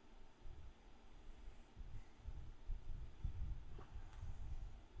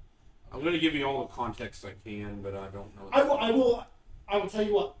 I'm going to give you all the context I can, but I don't know. I will tell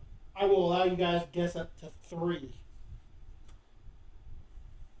you what. I will allow you guys to guess up to 3.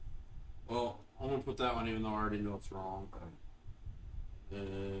 Well, I'm going to put that one even though I already know it's wrong.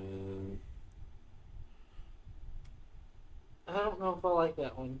 And I don't know if I like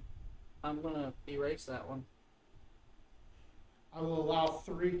that one. I'm gonna erase that one. I will allow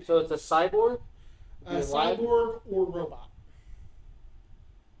 3. So it's a cyborg. Cyborg or robot.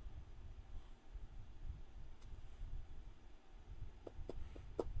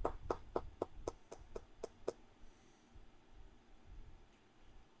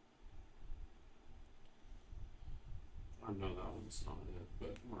 I know that one's not it,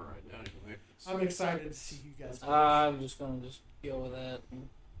 but I'm going to write it down anyway. I'm excited to see you guys. I'm just gonna go with that.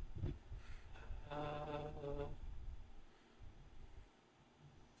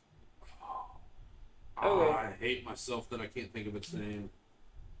 Okay. I hate myself that I can't think of its name.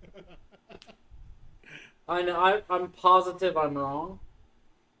 I know. I'm positive I'm wrong.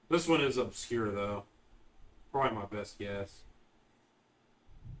 This one is obscure, though. Probably my best guess.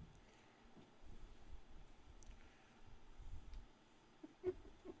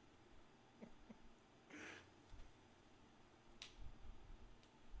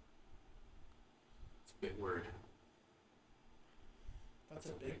 It's a big word. That's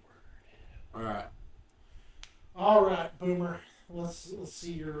a big word. All right. All right, Boomer. Let's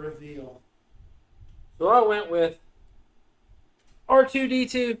see your reveal. So I went with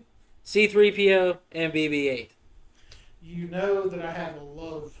R2D2, C3PO, and BB-8. You know that I have a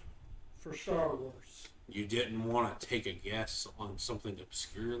love for Star Wars. You didn't want to take a guess on something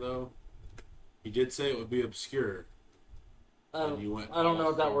obscure, though. You did say it would be obscure. And you went I don't know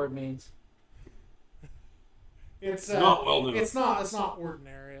what that all word means. It's not well known. It's not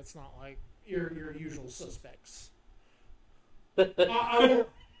ordinary. It's not like your usual suspects. I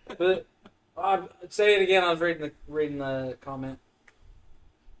But say it again. I was reading the comment.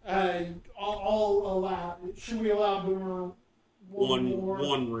 I'll allow. Should we allow Boomer one more?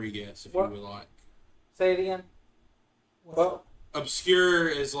 one re-guess if What? you would like. Say it again. What's Well, Obscure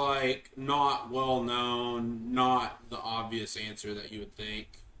is like not well known, not the obvious answer that you would think.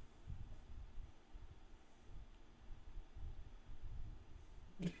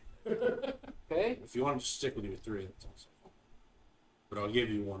 okay. If you want to just stick with your 3, that's also fine. But I'll give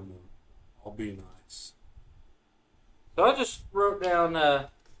you one more. I'll be nice. So I just wrote down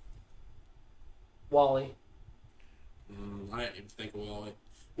Wally. I didn't even think of Wally.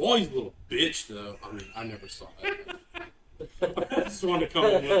 Wally's a little bitch, though. I mean, I never saw that. I just wanted to come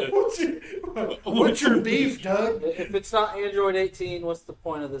in with it. What's your beef, Doug? If it's not Android 18, what's the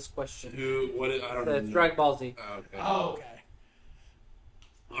point of this question? I don't It's know. Dragon Ball Z. Okay. Oh, okay.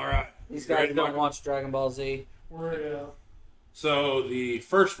 All right. These You ready, guys don't Michael? watch Dragon Ball Z. So the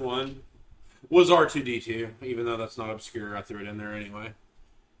first one was R2D2, even though that's not obscure. I threw it in there anyway.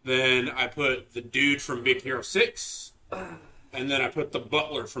 Then I put the dude from Big Hero 6, and then I put the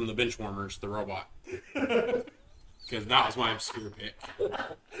butler from the Benchwarmers, the robot. Because that was my obscure pick.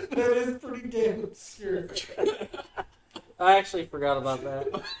 That is pretty damn obscure. I actually forgot about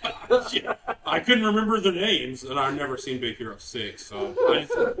that. I couldn't remember their names, and I've never seen Big Hero 6, so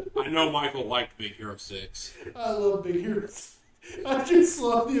I know Michael liked Big Hero 6. I love Big Heroes. I just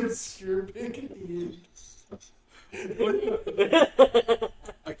love the obscure pick at the end.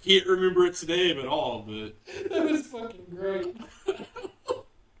 I can't remember its name at all, but That was fucking great.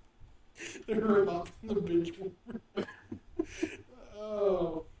 The robot from the bench warmer.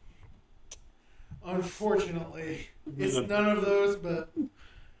 Oh. Unfortunately, it's none of those, but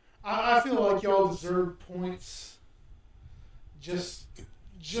I feel like y'all deserve points just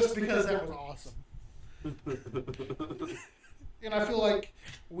because that was awesome. And I feel like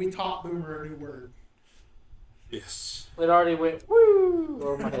we taught Boomer a new word. yes. It already went woo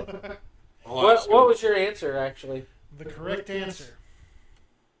over my head. What was your answer, actually? The correct answer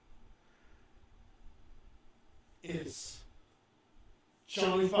is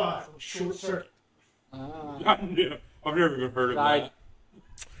Johnny Five from Short Circuit. I've never even heard of that.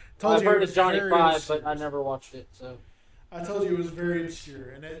 I've heard it was of Johnny very 5, obscure. but I never watched it, so. I told you it was very obscure,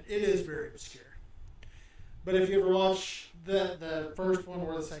 and it is very obscure. But if you ever watch the first one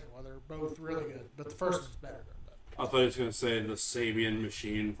or the second one, they're both really good. But the first one's better. I thought he was going to say the Sabian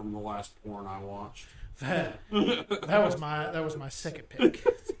machine from the last porn I watched. That was my second pick.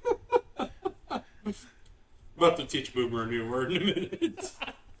 About to teach Boomer a new word in a minute.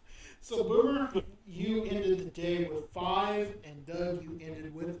 So Boomer, you ended the day with 5, and Doug, you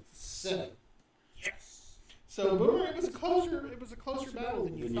ended with 7. Yes. So Boomer, it was a closer battle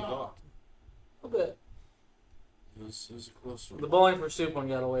than you thought. A bit. This is a close one. The Bowling for Soup one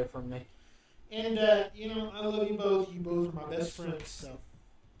got away from me. And I love you both. You both are my best friends. So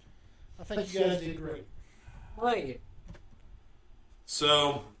I think you guys did great. Thank you.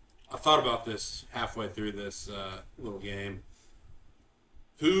 So, I thought about this halfway through this little game.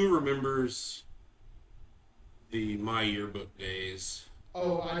 Who remembers the My Yearbook days?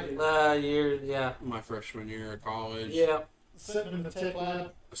 Oh, I did. Yeah. My freshman year of college. Yeah. Sitting in the tech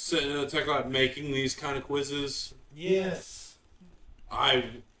lab. Sitting in the tech lab making these kind of quizzes. Yes. I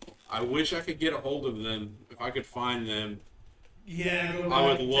wish I could get a hold of them. If I could find them, Yeah. Go back I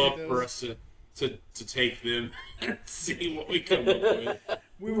would and love take for those. us to take them and see what we come up with.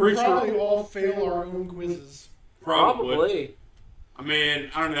 We would Pretty sure- probably all fail our own quizzes. Probably. I mean,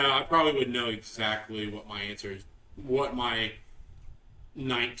 I don't know. I probably would know exactly what my answers, what my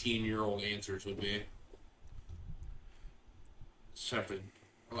 19-year-old answers would be. Just have to,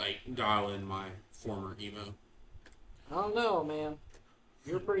 dial in my former emo. I don't know, man.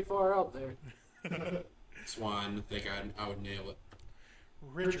 You're pretty far out there. That's why I think I would nail it.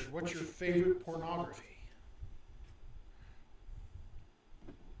 Richard, what's your favorite pornography?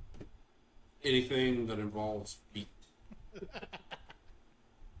 Anything that involves feet.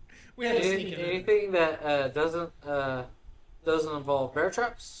 We had to sneak it in. Anything that doesn't involve bear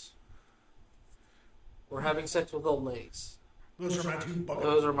traps or having sex with old ladies. Those are my two buggers.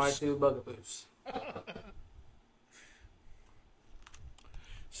 Those are my two bugaboos.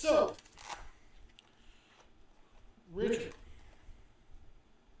 So, Richard,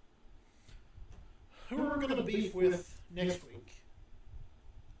 who are we going to beef with next week?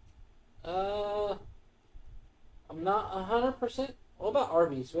 I'm not 100%. What about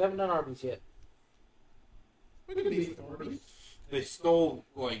Arby's? We haven't done Arby's yet. We can beef with Arby's. They stole,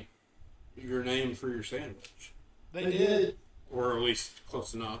 your name for your sandwich. They did. Or at least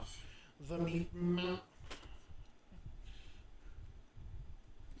close enough. The meat mount.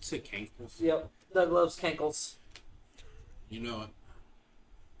 Say Cankles. Yep. Doug loves Cankles. You know it.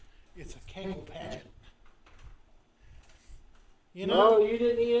 It's a cankle pageant. You No, know? you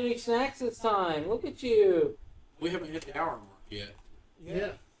didn't eat any snacks this time. Look at you. We haven't hit the hour mark yet.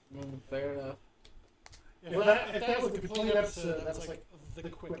 Yeah. Fair enough. If that was a complete episode, that's like the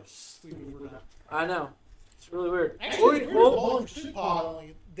quickest we've ever done. I know. It's really weird. Actually, the Well, Bowling for Soup pod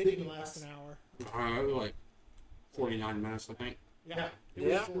only didn't even last an hour. It was 49 minutes, I think. Yeah. It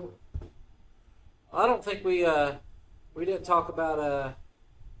Yeah. was short. I don't think we didn't talk about our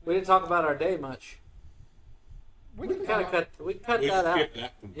day much. We We can kind of cut We that out. skipped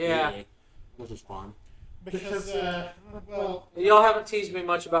that completely. Yeah. Which is fine. because, well, Y'all haven't teased me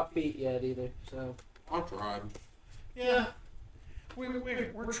much about feet yet either. So I'll try. yeah, we're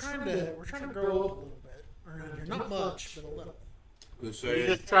trying to grow up a little bit, or not much, but a little. They You're say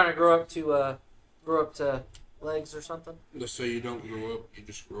just trying to grow up to legs or something. you don't grow up, you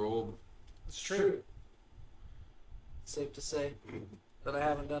just grow old. It's true. Safe to say that I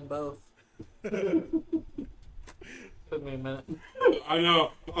haven't done both. Took me a minute. I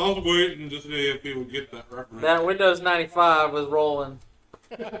know. I was waiting to see if people get that reference. That Windows 95 was rolling.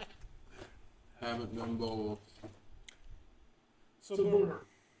 Haven't done both. So, Boomer,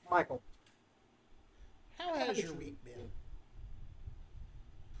 Michael. how has your week been?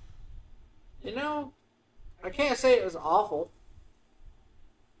 You know, I can't say it was awful.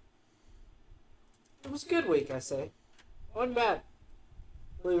 It was a good week, I say. It wasn't bad.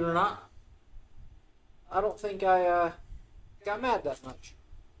 Believe it or not. I don't think I got mad that much.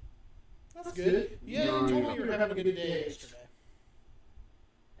 That's good. Yeah, you told me you were having a good day yesterday.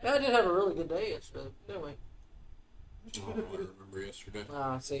 Yeah, I did have a really good day yesterday, didn't we? Oh, I remember yesterday.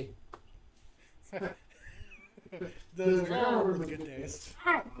 Ah, see. Doug's like, I remember the good days.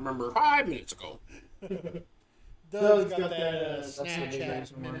 I don't remember 5 minutes ago. Doug's got that the big Snapchat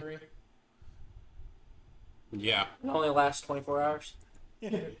reason why. memory. Yeah, It only lasts 24 hours.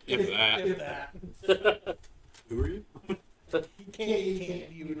 if that. If that. Who are you? You can't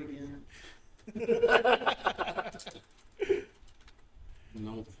view it again.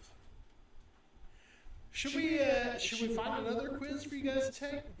 Nope. Should we find another quiz for you guys to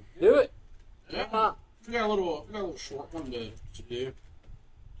take? Do it. Yeah. Why not? We got a little short one to do.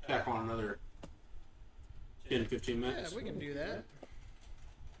 Tack on another 10, 15 Yeah, minutes. we can do that.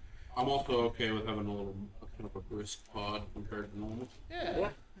 I'm also okay with having a little kind of a brisk pod compared to normal. Yeah, Yeah.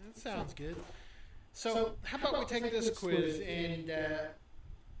 that sounds good. So, how about we take this quiz and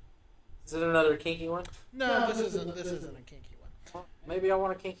Is it another kinky one? no, this isn't a kinky one. Well, maybe I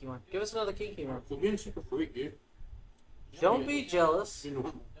want a kinky one. Give us another kinky one. We're being super freak, dude. Don't be jealous. You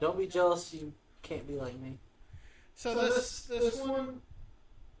know, Don't be jealous. You can't be like me. So this one,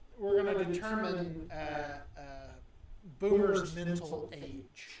 we're going to determine Boomer's mental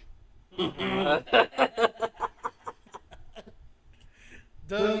age.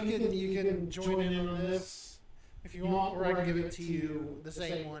 Doug, you can join in on this if you want, or I can give it to you the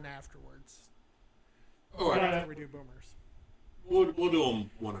same one afterwards. All Right right. after we do Boomers. We'll do them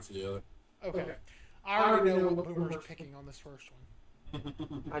one after the other. Okay. I already know what Boomer's picking on this first one.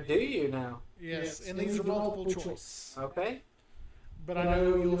 I do you now. Yes, and these are multiple choice. Okay. But I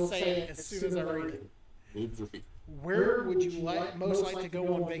know you'll say it as soon as I read it. Boobs or feet? Where would you most like to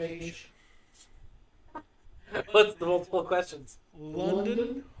go on vacation? What's the multiple questions?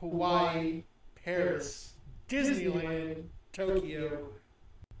 London, Hawaii, Paris, Disneyland, Tokyo,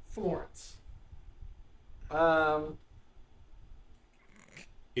 Florence.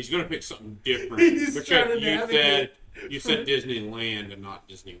 He's gonna pick something different He's because trying to you navigate. said Disneyland and not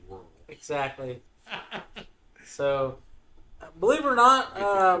Disney World. Exactly. So, believe it or not, You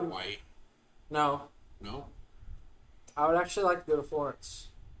picked Hawaii. no. No. I would actually like to go to Florence.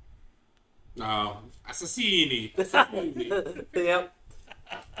 No. Assassini. Yep.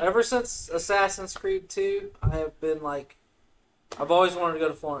 Ever since Assassin's Creed 2, I have been like, I've always wanted to go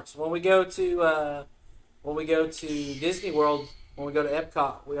to Florence. When we go to Disney World, when we go to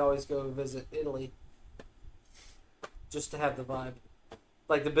Epcot, we always go visit Italy, just to have the vibe.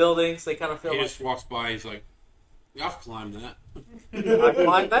 Like the buildings, they kind of feel He like just walks by. He's like, yeah, I've climbed that. I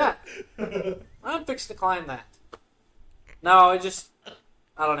climbed that. I'm fixing to climb that. No, I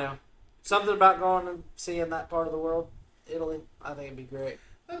don't know. Something about going and seeing that part of the world, Italy, I think it'd be great.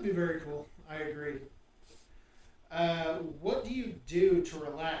 That'd be very cool. I agree. What do you do to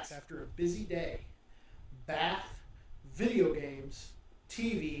relax after a busy day? Bath, video games,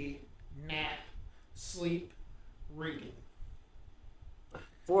 TV, nap, sleep, reading.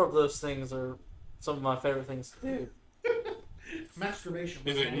 4 of those things are some of my favorite things to do. Masturbation.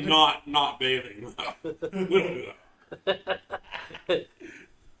 Is it not bathing? We don't do that.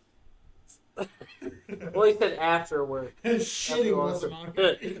 Well, he said after work. And shitting wasn't on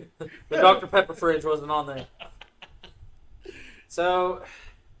it. The Dr. Pepper fridge wasn't on there. So,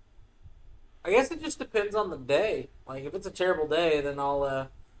 I guess it just depends on the day. Like, if it's a terrible day, then I'll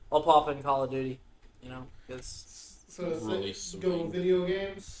pop in Call of Duty. You know, because So it's Really like sweet. go video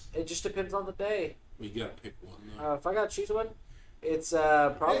games. it just depends on the day. We gotta pick one though. If I gotta choose one, it's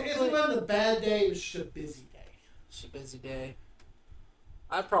It probably wasn't a bad day. It was just a busy day. it's a busy day.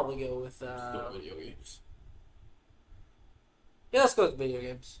 I'd probably go with No video games. yeah. Let's go with video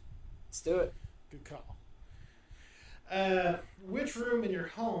games. Let's do it. Good call. Which room in your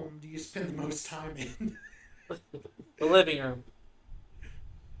home do you spend the most time in? The living room.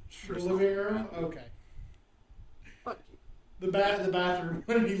 Sure. The living room? Okay. Fuck you. The bathroom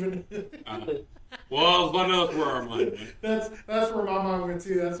wouldn't even. Well, I know that's where our mind went. That's where my mind went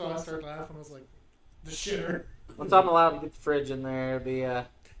too. That's why I started laughing. I was like, the shitter. Once I'm allowed to get the fridge in there, it'll be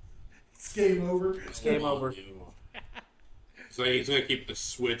It's game over. it's game over. So he's gonna keep the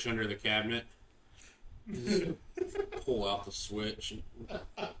switch under the cabinet. Pull out the switch. And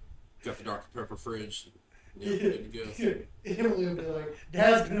got the Dr. Pepper fridge. Yeah, good to go. Emily would be like,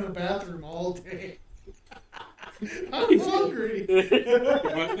 Dad's been in the bathroom all day. I'm hungry.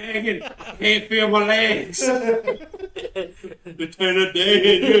 My hanging, can't feel my legs. Lieutenant Dan,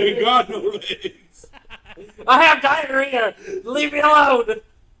 you ain't got no legs. I have diarrhea. Leave me alone.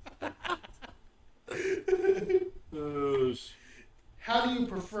 Oh, How do you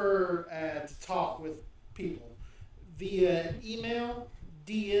prefer to talk with people? Via email,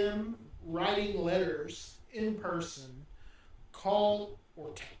 DM, writing letters, in person, call,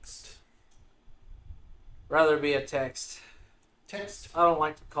 or text? Rather be a text. Text. I don't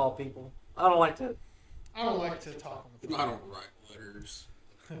like to call people. I don't like to. I don't like to talk on the phone. I don't write letters.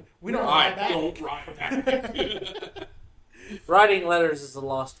 We don't write I back. don't write back. Writing letters is a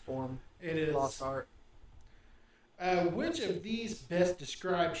lost form. It is. Lost art. Which of these best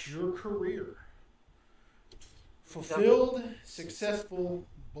describes your career? Fulfilled, successful,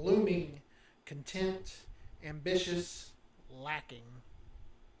 blooming, content, ambitious, lacking.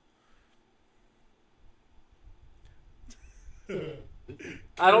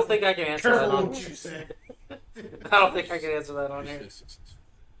 I don't think I can answer that Careful on. what you say. I don't think I can answer that on here.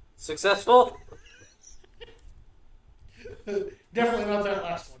 Successful? Definitely not that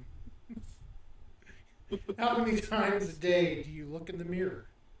last one. How many times a day do you look in the mirror?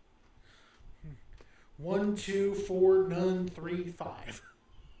 1, 2, 4, none, 3, 5.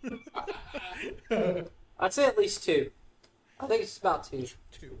 I'd say at least 2. I think it's about 2.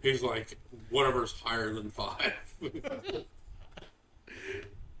 2. He's like, whatever's higher than 5.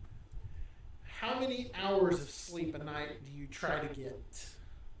 How many hours of sleep a night do you try to get?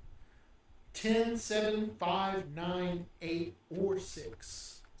 10, 7, 5, 9, 8, or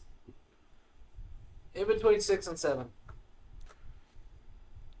 6? In between 6 and 7.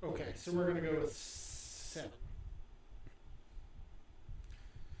 Okay, so we're going to go with 7.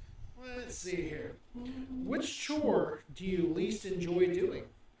 Let's see here. Which chore do you least enjoy doing?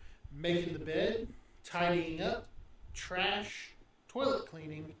 Making the bed, tidying up, trash, toilet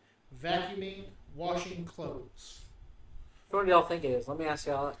cleaning, vacuuming, washing clothes. Which one do y'all think it is? Let me ask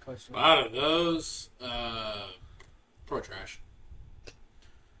y'all that question. Out of those, probably trash.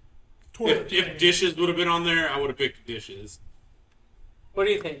 Toilet If cleaning. dishes would have been on there, I would have picked dishes. What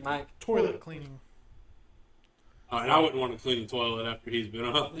do you think, Mike? Toilet cleaning. And I wouldn't want to clean the toilet after he's been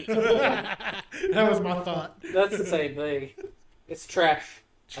on it. That was my thought. That's the same thing. It's trash.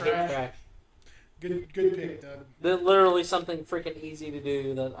 I hate Trash. trash. Good pick, Doug. They're literally something freaking easy to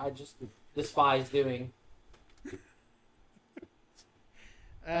do that I just despise doing.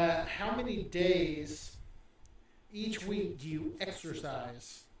 How many days each week do you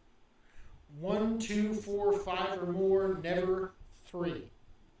exercise? 1, 2, 4, 5 or more, never 3.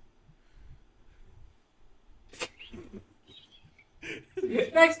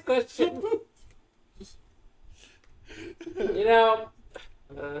 Next question. You know,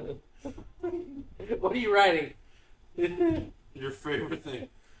 what are you writing? Your favorite thing.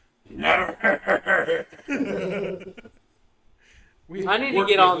 Never. I need to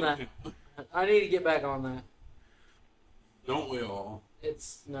get on that. I need to get back on that. Don't we all?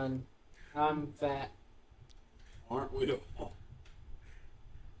 It's none. I'm fat. Aren't we all?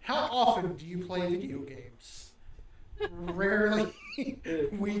 How often do you play video games? Rarely,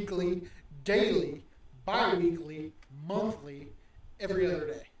 weekly, daily, bi-weekly, monthly, every other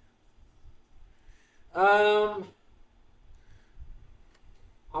day. I'm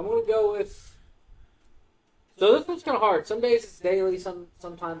gonna go with. So this one's kind of hard. Some days it's daily.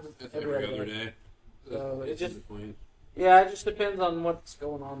 Sometimes it's It's every other day. day. So It's it just- in between. Yeah, it just depends on what's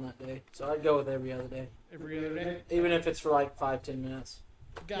going on that day. So I'd go with every other day, Every other day? even if it's for like 5-10 minutes.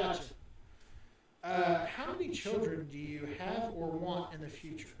 Gotcha. How many children do you have or want in the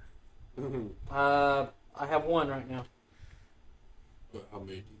future? I have one right now. But how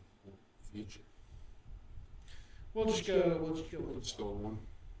many do you want in the future? We'll just go with Let's go with one.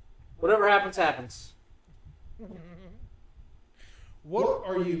 Whatever happens, happens. What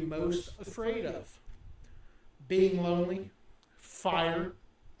are you most afraid of? Being lonely, fire,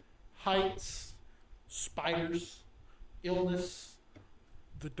 heights, spiders, illness,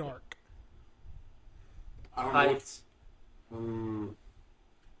 the dark. I don't know. Heights.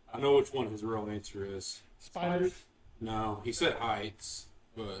 I know which one his real answer is. Spiders? No, he said heights,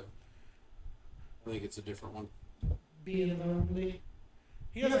 but I think it's a different one. Being lonely,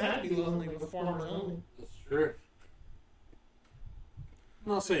 He doesn't have to be lonely with Farmers Only. That's true.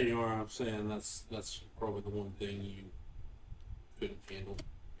 I'm not saying you are. I'm saying that's probably the one thing you couldn't handle.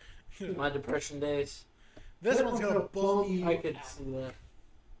 My depression days. This one's gonna bum you. I could see that.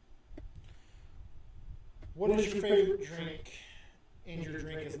 What is your favorite drink? And your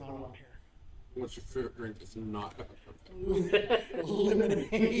drink is not on here. What's your favorite drink that's not?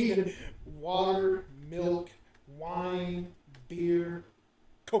 Lemonade, water, milk, wine, beer,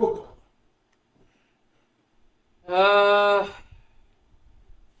 Coca-Cola.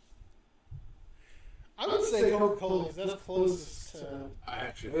 I would say Coca-Cola because that's closest to.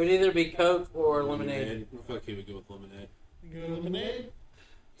 It would either be Coke or lemonade. I feel like he would go with lemonade. You go lemonade?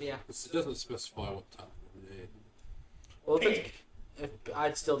 Yeah. It doesn't specify what type of lemonade. Well, Pink. if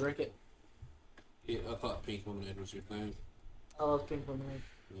I'd still drink it. Yeah, I thought pink lemonade was your thing. I love pink lemonade.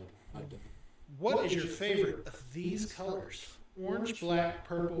 Yeah, I did. What is your favorite of these colors? Orange, black,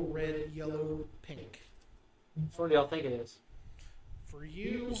 purple, red, yellow, pink. Which one do y'all think it is? For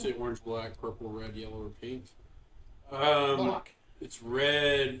you, You say orange, black, purple, red, yellow, or pink? black. It's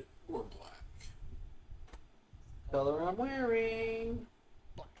red or black. Color I'm wearing.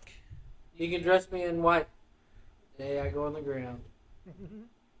 Black. You can dress me in white. Day I go on the ground.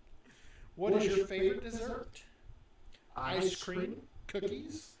 What is your favorite dessert? Ice cream,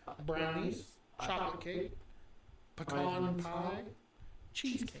 cookies, brownies, chocolate cake, pecan pie,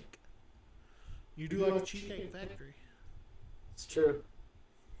 cheesecake. You do like the Cheesecake Factory. It's true.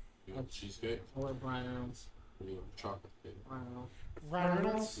 You want cheesecake? I love Brian Reynolds. Or you want chocolate cake? I don't know. Ryan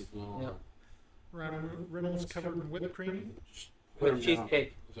Reynolds. No. Yep. Ryan Reynolds covered in whipped cream. Put 'em With down.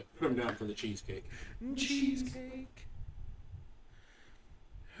 cheesecake. Put them down for the cheesecake. Cheesecake.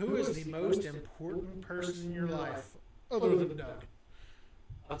 Who is the most important person in your life other than Doug?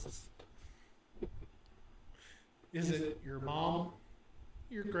 Us. Is it your mom,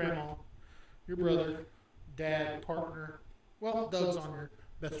 your grandma, your brother, dad, partner? Well, Doug's on your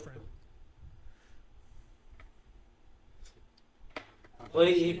best friend. Well,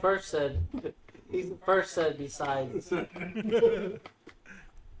 he first said besides.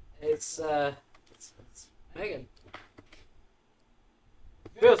 It's Megan.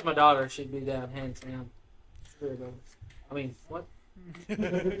 If it was my daughter, she'd be down hands down. Sure, though. I mean, what?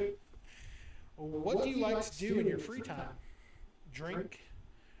 What do you like to do in your free time? Drink,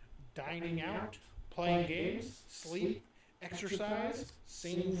 dining out, playing games, sleep, exercise,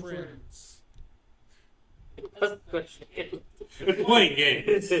 seeing friends. That's the question. Playing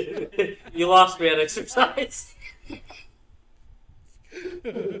games. You lost me at exercise.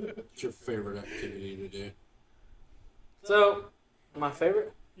 What's your favorite activity to do? So, my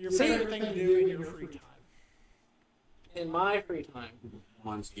favorite Your favorite thing to do in your free time? in my free time.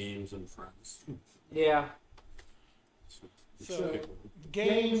 Mine's games and friends. Yeah. So,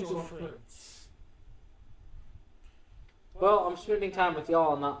 games or friends? Well, I'm spending time with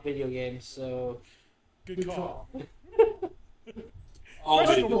y'all, not video games. So, Good call. I'll be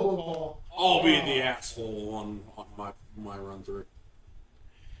Questionable call. the asshole on my run through.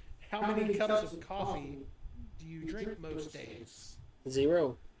 How many cups of coffee do you drink most days?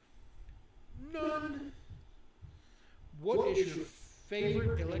 0. None. What is your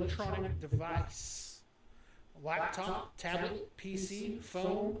favorite electronic device? Laptop, tablet, PC,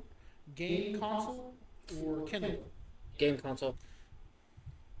 phone, game console, or Kindle? Game console.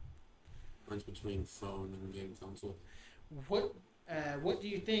 Mine's between phone and game console. What do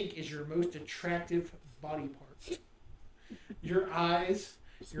you think is your most attractive body part? Your eyes,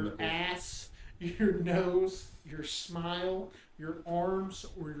 your ass, your nose, your smile, your arms,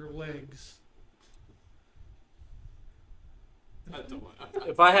 or your legs?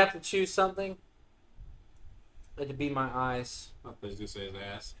 If I have to choose something, it'd be my eyes. I was gonna say his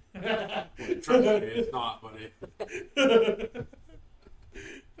ass. Well, trust me, it's not, buddy.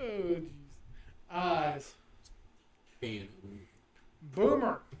 Oh, jeez. Eyes. Can.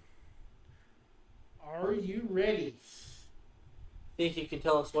 Boomer. Are you ready? Think you can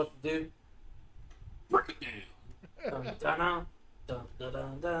tell us what to do? Break it down. Dun, dun, dun, dun,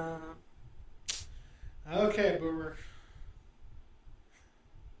 dun, dun. Okay, Boomer.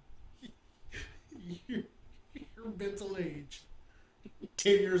 Your mental age.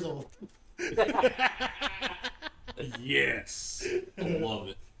 10 years old. Yes. I love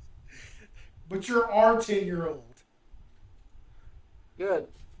it. But you're our 10-year-old. Good.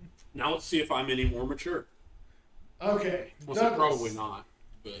 Now let's see if I'm any more mature. Okay. Well, Douglas, probably not,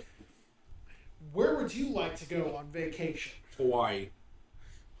 but where would you like to go on vacation? Hawaii.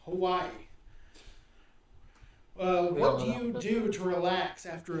 Hawaii. What do you do to relax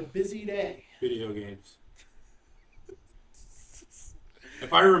after a busy day? Video games.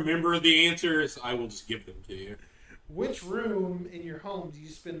 If I remember the answers, I will just give them to you. Which room in your home do you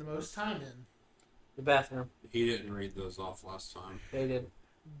spend the most time in? The bathroom. He didn't read those off last time. They did.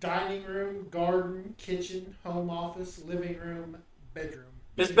 Dining room, garden, kitchen, home office, living room, bedroom.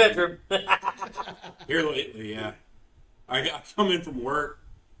 His bedroom. Here lately, yeah. I come in from work,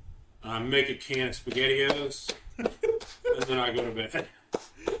 I make a can of SpaghettiOs, and then I go to bed.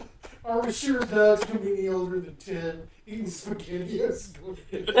 Are we sure Doug's going to be any older than 10 eating SpaghettiOs?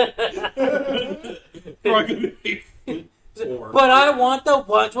 Probably be 4. But I want the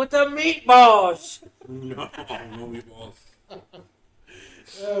ones with the meatballs. No meatballs.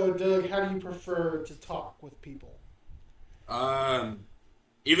 Oh, Doug, how do you prefer to talk with people?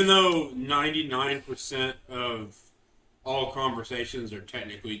 Even though 99% of all conversations are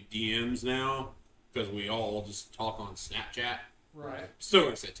technically DMs now, because we all just talk on Snapchat. Right. Still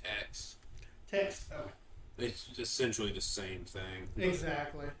gonna say text. Text. Oh, It's essentially the same thing.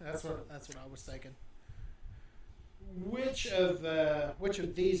 exactly. That's what I was thinking. Which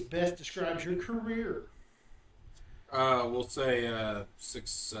of these best describes your career? We'll say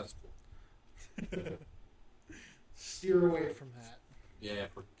successful. Steer away from that. Yeah.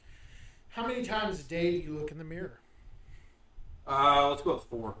 How many times a day do you look in the mirror? Let's go with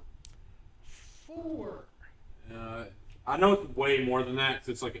 4. 4. I know it's way more than that because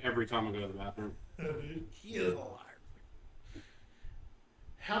it's like every time I go to the bathroom. He is a liar.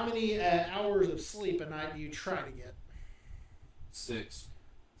 How many hours of sleep a night do you try to get? 6.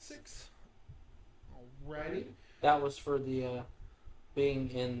 6. Alrighty. That was for the being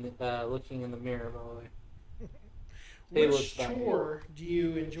in looking in the mirror, by the way. Hey, Which what's that? chore do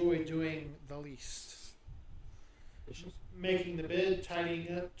you enjoy doing the least? Making the bed,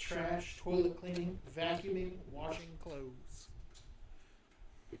 tidying up, trash, toilet cleaning, vacuuming, washing clothes.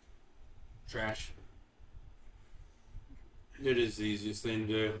 Trash. It is the easiest thing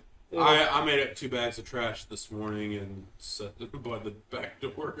to do. Yeah. I made up 2 bags of trash this morning and set them by the back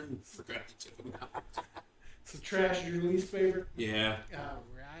door and forgot to take them out. So trash is your least favorite? Yeah,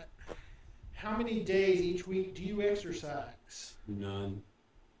 Alright. How many days each week do you exercise? none.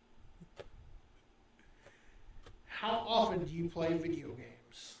 How often do you play video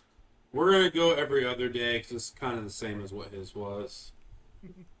games? We're gonna go every other day because it's kind of the same as what his was.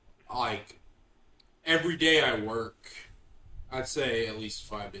 Like every day I work, I'd say at least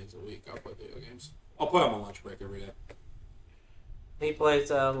 5 days a week I'll play video games. I'll play on my lunch break every day. He plays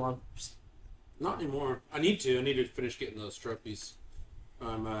lunch. Not anymore. I need to. I need to finish getting those trophies.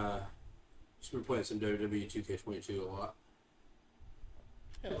 I'm just been playing some WWE 2K22 a lot.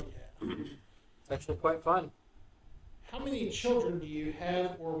 Hell yeah. It's actually quite fun. How many children do you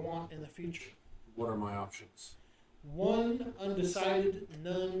have or want in the future? What are my options? 1, undecided,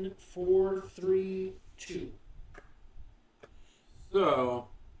 none, 4, 3, 2. So,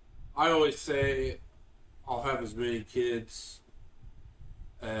 I always say I'll have as many kids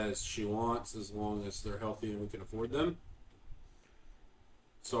as she wants as long as they're healthy and we can afford them.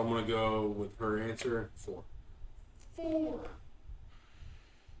 So I'm going to go with her answer, 4. 4.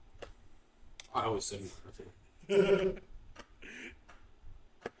 I always say 4.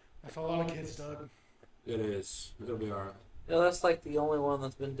 That's a lot of kids, Doug. It is. It'll be alright. Yeah, that's like the only one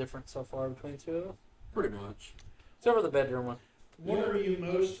that's been different so far between the 2 of us. Pretty much. Except for the bedroom one. What are you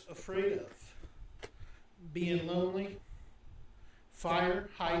most afraid of? Being lonely, fire,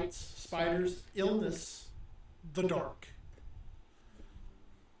 heights, spiders, illness, the dark.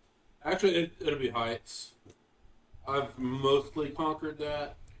 Actually, it'll be heights. I've mostly conquered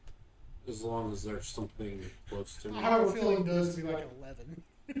that as long as there's something close to me. I have a feeling Doug's be like 11.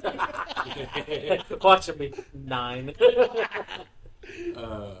 Watch it be 9.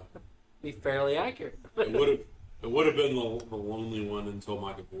 uh, Be fairly accurate. It would have been the lonely one until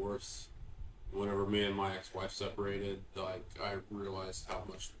my divorce. Whenever me and my ex-wife separated, like I realized how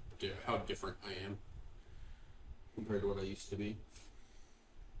different I am compared to what I used to be.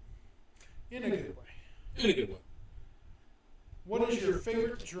 In a good way. In a good way. What is your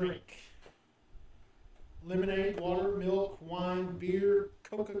favorite drink? Lemonade, water, milk, wine, beer,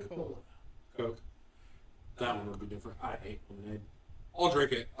 Coca-Cola. Coke. That one would be different. I hate lemonade. I'll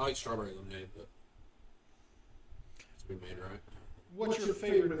drink it. I like strawberry lemonade, but it's been made right. What's your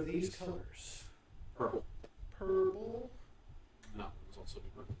favorite of these colors? Purple. Purple. That one's also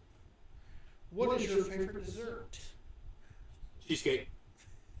different. What is your favorite dessert? Cheesecake.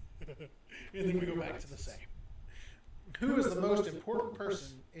 And then we go back to the same. Who is the most important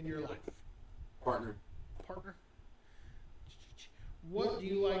person in your life? Partner. Partner? What do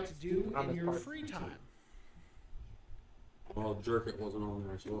you like to do in your free time? Well, jerk it wasn't on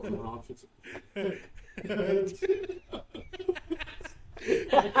there, so what were my options? You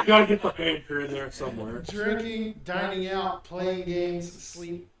gotta get the anchor in there somewhere. Drinking, dining out, playing games,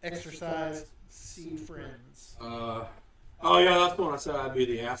 sleep, exercise, see friends. Oh yeah, that's when I said I'd be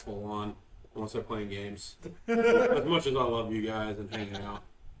the asshole on once I'm playing games. As much as I love you guys and hanging out,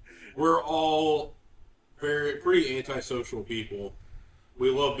 we're all pretty antisocial people. We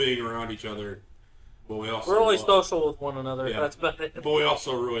love being around each other, but we're only social with one another. Yeah. That's about it. But we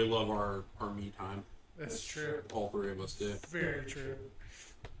also really love our me time. That's true. All three of us do. Very true.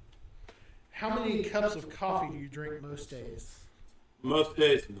 How many cups of coffee do you drink most days? Most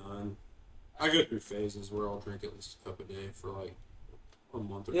days, none. I go through phases where I'll drink at least a cup a day for like a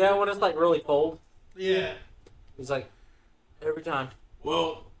month or Yeah, two. when it's like really cold, Yeah. it's like every time.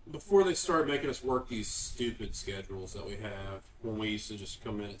 Well, before they started making us work these stupid schedules that we have, when we used to just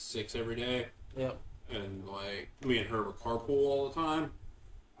come in at 6 every day, Yep. and like me and her would carpool all the time,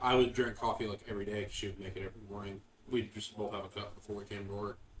 I would drink coffee like every day because she would make it every morning. We'd just both have a cup before we came to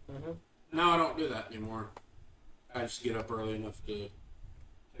work. Mm-hmm. Now I don't do that anymore. I just get up early enough to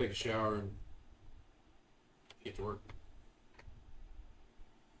take a shower and get to work.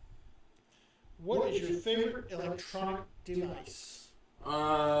 What is your favorite electronic device?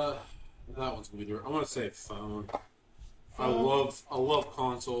 That one's gonna be different. I'm gonna say phone. I Phone? love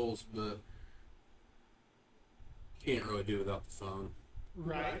consoles, but can't really do without the phone.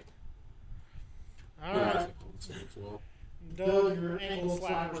 Right. Yeah, Alright. it's a console as well. Doug, your ankle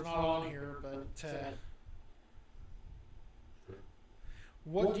slapper's not on here, but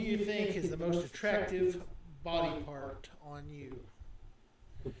what do you think is the most attractive body part on you?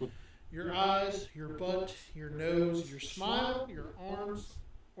 Your eyes, your butt, your nose, your smile, your arms,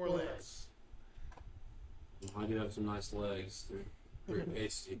 or legs? I do have some nice legs. They're very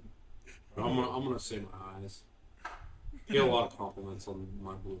pasty. But I'm gonna say my eyes. Get a lot of compliments on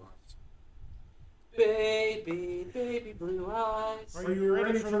my blue eyes. Baby, baby blue eyes. Are you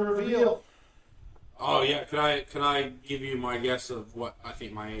ready for the reveal? Oh yeah, can I give you my guess of what I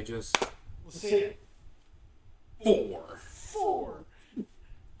think my age is? Let's see it. 4. 4.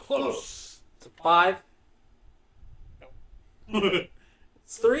 Close. It's a 5.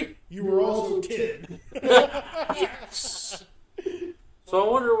 It's 3. You were also 10. Yes. So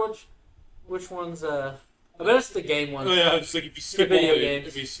I wonder which one's I bet it's the game one. Oh yeah, it's like if you skip video all the, games.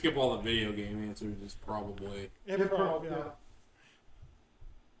 if you skip all the video game answers, it's probably. Probably, yeah.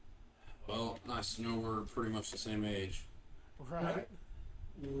 Well, nice to know we're pretty much the same age. Right.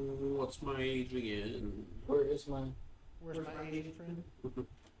 What's my age again? Where is mine? Where's my Asian friend?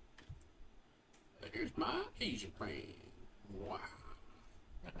 There's my Asian friend. Wow.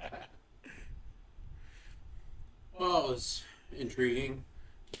 Well, it was intriguing.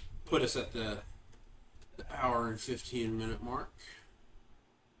 Put us at the hour and 15-minute mark.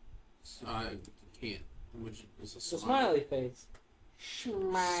 I can't. Which is a It's a smile. smiley face.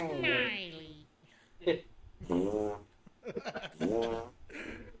 Smiley.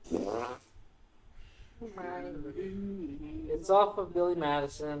 It's off of Billy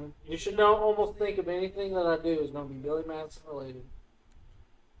Madison. You should know, almost think of anything that I do is going to be Billy Madison related.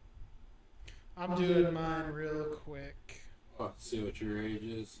 I'm doing mine real quick. Oh, see what your age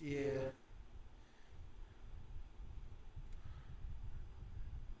is. Yeah.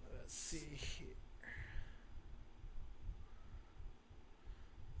 Let's see here.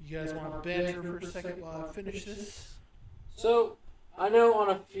 You guys want to banter for a second while I finish this? So, I know on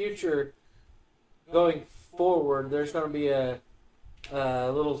a future, going forward, there's going to be a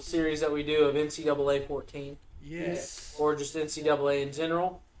little series that we do of NCAA 14, Yes. or just NCAA in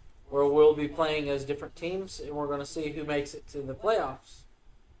general, where we'll be playing as different teams, and we're going to see who makes it to the playoffs.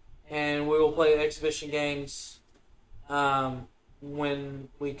 And we will play exhibition games when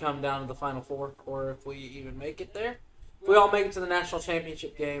we come down to the Final Four, or if we even make it there. If we all make it to the national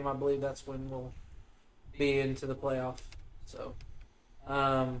championship game, I believe that's when we'll be into the playoff. So,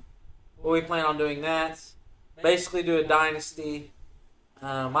 we plan on doing that. Basically, do a dynasty.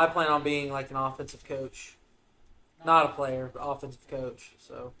 I plan on being like an offensive coach, not a player, but offensive coach.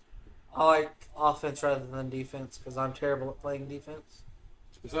 So, I like offense rather than defense because I'm terrible at playing defense.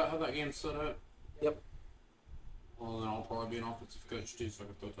 Is that how that game's set up? Yep. Well, then I'll probably be an offensive coach too, so I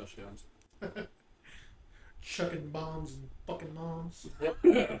can throw touchdowns. Chucking bombs and fucking moms.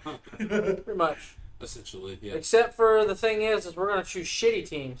 Pretty much. Essentially, yeah. Except for the thing is we're going to choose shitty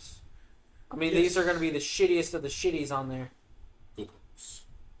teams. I mean, these are going to be the shittiest of the shitties on there. Oops.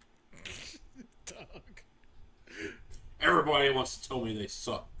 Doug. Everybody wants to tell me they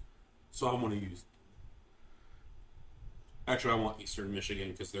suck, so I'm going to use them. Actually, I want Eastern Michigan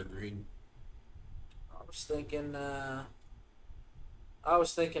because they're green. I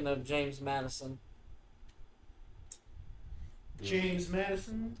was thinking of James Madison. James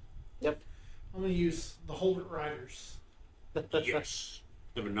Madison. Yep. I'm gonna use the Holbert Riders. Yes.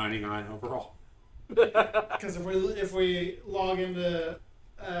 Number 99 overall. Because if we log into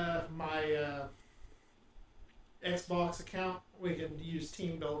my Xbox account, we can use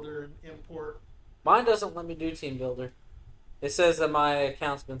Team Builder and import. Mine doesn't let me do Team Builder. It says that my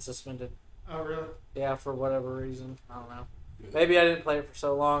account's been suspended. Oh, really? Yeah, for whatever reason. I don't know. Maybe I didn't play it for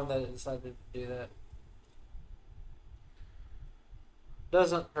so long that it decided to do that.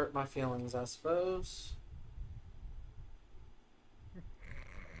 Doesn't hurt my feelings, I suppose.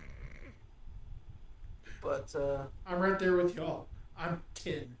 But, I'm right there with y'all. I'm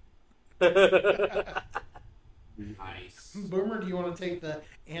 10. Nice. Boomer, do you want to take the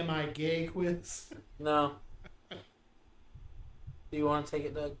Am I Gay quiz? No. Do you want to take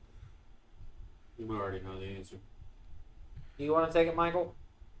it, Doug? You already know the answer. Do you want to take it, Michael?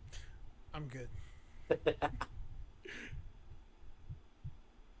 I'm good.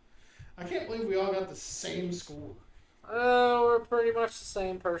 I can't believe we all got the same score. We're pretty much the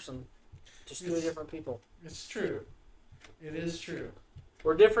same person. Just two Yes. different people. It's true. It is true.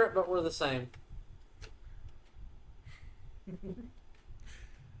 We're different, but we're the same.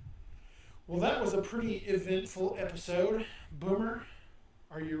 Well, that was a pretty eventful episode. Boomer,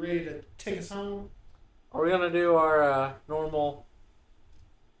 are you ready to take us home? Are we going to do our normal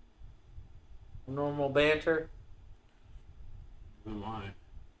banter? Who am I?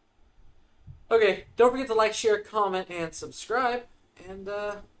 Okay, don't forget to like, share, comment, and subscribe. And,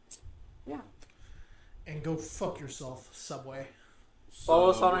 yeah. And go fuck yourself, Subway.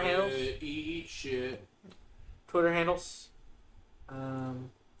 Follow us on our Subway, handles. Eat shit. Twitter handles.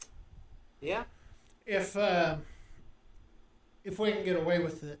 Yeah. If we can get away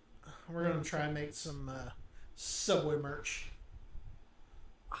with it, we're gonna try and make some Subway merch.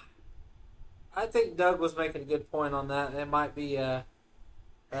 I think Doug was making a good point on that. It might be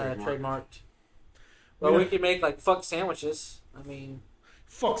trademarked. Well, we could make, like, fuck sandwiches. I mean...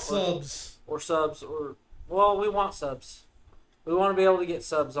 Fuck subs. Or subs, or... Well, we want subs. We want to be able to get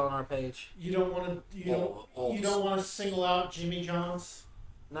subs on our page. You don't want to. You don't want to single out Jimmy John's.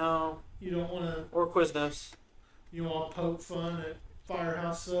 No. You don't want to. Or Quiznos. You want to poke fun at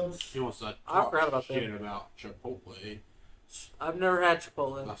Firehouse subs. He wants to I talk forgot about that. shit about Chipotle. I've never had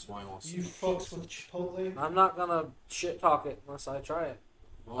Chipotle. That's why he wants You folks with Chipotle. I'm not gonna shit talk it unless I try it.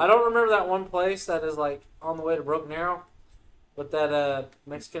 Well, I don't remember that one place that is like on the way to Broken Arrow, but that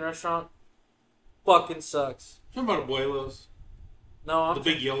Mexican restaurant fucking sucks. Talking about Abuelos. No, The I'm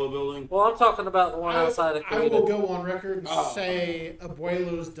big yellow building. well. I'm talking about the one outside of I will Covina. go on record and Oh. say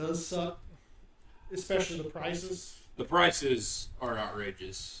Abuelos does suck, especially the prices. The prices are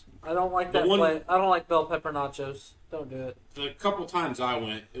outrageous. I don't like The that one- place. I don't like bell pepper nachos. Don't do it. The couple times I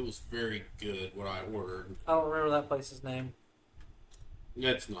went, it was very good what I ordered. I don't remember that place's name.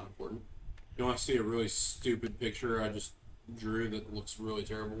 That's not important. You want to see a really stupid picture I just drew that looks really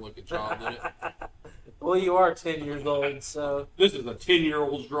terrible, like a child did it? Well, you are 10 years old, so This is a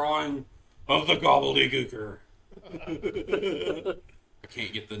 10-year-old's drawing of the gobbledygooker. I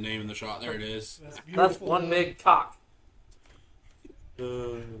can't get the name in the shot. There it is. That's beautiful. that's one big cock.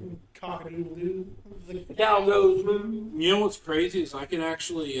 Cock-a-doodle-doo. The cow goes moo. You know what's crazy is I can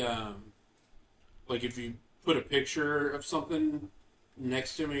actually, like, if you put a picture of something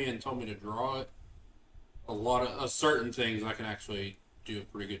next to me and told me to draw it, a lot of certain things I can actually do a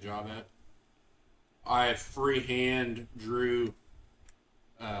pretty good job at. I freehand drew,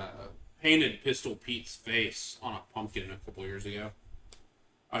 painted Pistol Pete's face on a pumpkin a couple years ago.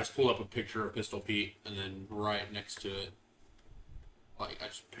 I just pulled up a picture of Pistol Pete and then right next to it, like, I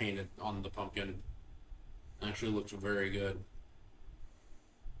just painted on the pumpkin. Actually looked very good.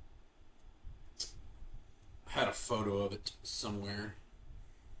 I had a photo of it somewhere.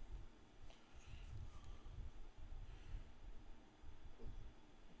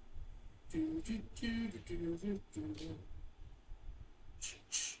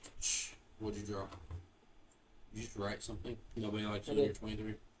 What'd you draw? You just write something? Nobody likes I it when did. you're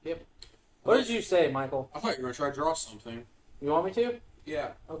 23? Yep. What did you say, Michael? I thought you were going to try to draw something. You want me to? Yeah.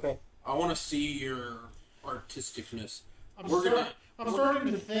 Okay. I want to see your artisticness. I'm, We're start- gonna- I'm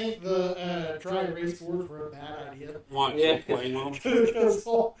starting to think the dry erase boards were a bad idea. Want Yeah. to playing with them? Because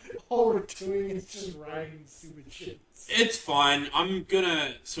all we're doing is just writing stupid shit. It's fine. I'm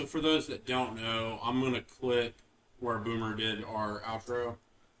gonna. So for those that don't know, I'm gonna clip where Boomer did our outro.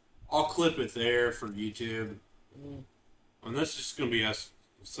 I'll clip it there for YouTube, and this is just gonna be us.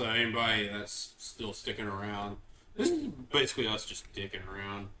 So anybody that's still sticking around, this is basically us just dicking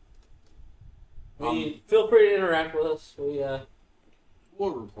around. Feel free to interact with us. We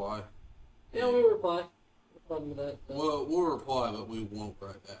We'll reply. we reply. Fun with that. Well, we'll reply, but we won't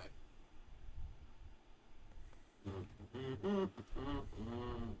write back.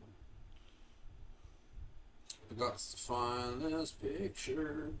 I got to find this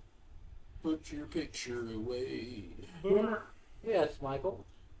picture. Put your picture away. Boomer, Yes, Michael.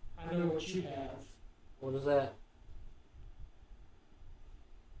 I know what you have. What is that?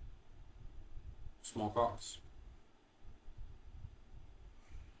 Small cocks.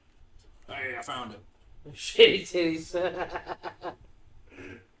 Hey, I found it. Shitty titties.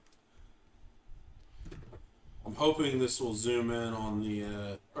 I'm hoping this will zoom in on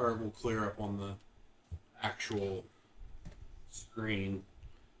the, or will clear up on the actual screen.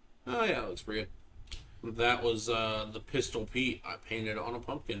 Oh yeah, it looks pretty good. That was the Pistol Pete I painted on a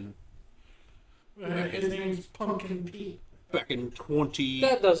pumpkin His name's Pumpkin Pete. back in 2020.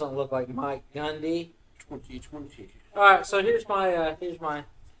 That doesn't look like Mike Gundy. 2020. All right, so here's my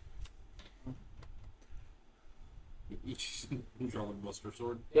Draw the Buster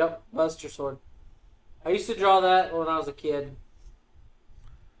Sword. Yep, Buster Sword. I used to draw that when I was a kid.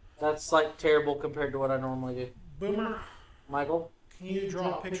 That's like terrible compared to what I normally do. Boomer, Michael, can you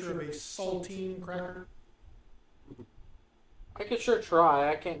draw a picture of a saltine cracker? I could sure try.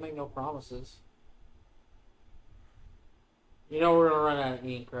 I can't make no promises. You know we're gonna run out of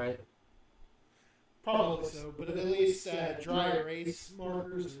ink, right? Probably so, but at least dry erase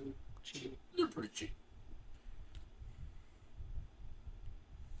markers are cheap. They're pretty cheap.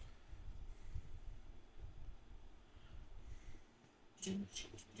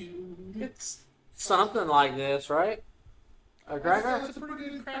 It's something like this, right? A cracker? That's a pretty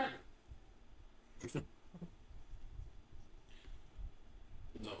good cracker.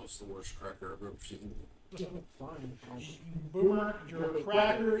 That was the worst cracker I've ever seen. Fine. Boomer, your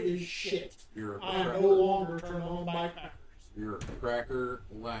cracker is shit. You're a I am cracker. no longer turned on by crackers. You're a cracker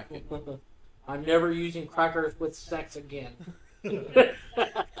lacking. I'm never using crackers with sex again.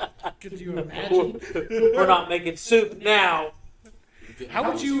 Could you imagine? We're not making soup now. How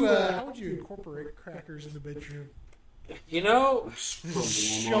would you incorporate crackers in the bedroom? You know,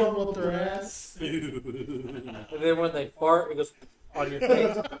 Show them up their ass. and then when they fart, it goes on your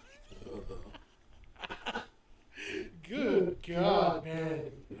face. Good God, man.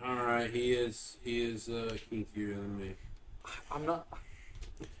 All right, he is kinkier than me. I'm not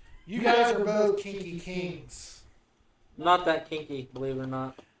You guys are both kinky kings. that kinky, believe it or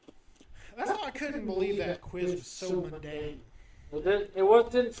not. That's why I couldn't believe that quiz was so mundane.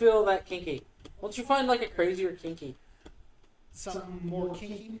 Didn't feel that kinky. Once you find like a crazier kinky, Something more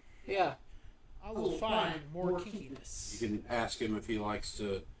kinky. yeah. I will find more kinkiness. You can ask him if he likes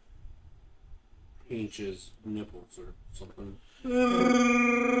to pinch his nipples or something.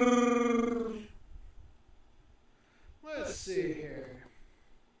 Let's see here.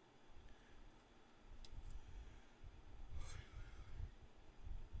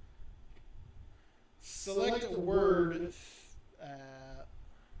 Select a word. Let's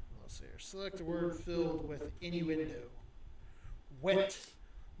see here. Select a word filled with innuendo. Wet,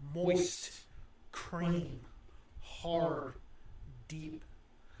 moist, cream, hard, deep,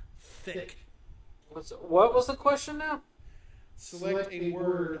 thick. What was the question now? Select a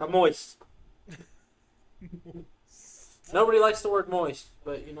word. Moist. Nobody likes the word moist,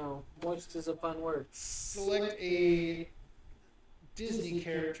 but you know, moist is a fun word. Select a Disney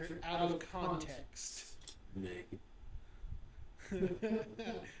character out of context. Meg.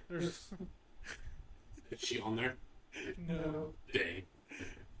 There's Is she on there? no. Dang.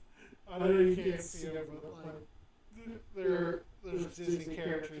 I know you can't see them, but like there's Disney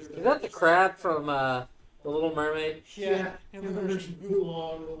characters. Is that the crab from The Little Mermaid? Yeah, and then there's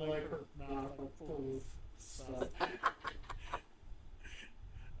Mulan with like her mouth like full of stuff.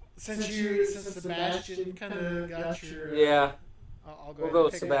 Since Sebastian kind of got your Yeah, I'll we'll ahead go and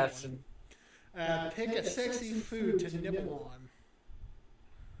with pick another Sebastian. one. Pick a sexy food to nibble on.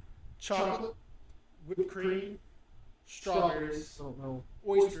 Chocolate, whipped cream, strawberries, I don't know.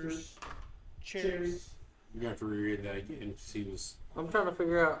 oysters, cherries. You're gonna have to reread that again because he was. I'm trying to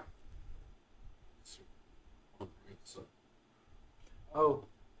figure out. Oh,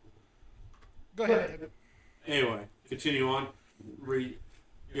 Go ahead. Anyway, continue on. Read.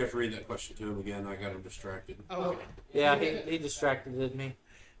 You have to read that question to him again. I got him distracted. Okay. yeah, he distracted me.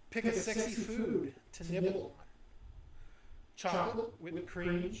 Pick a sexy food to nibble on. Chocolate, whipped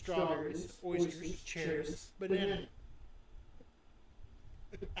cream, strawberries, oysters, cherries, banana.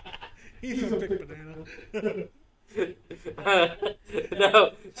 He's gonna pick banana.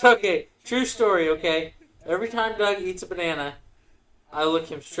 No, it's okay. True story, okay? Every time Doug eats a banana, I look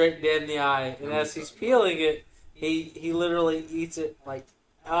him straight dead in the eye, and as he's peeling it, he literally eats it like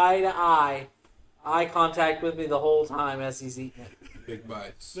eye to eye. eye contact with me the whole time as he's eating it. Big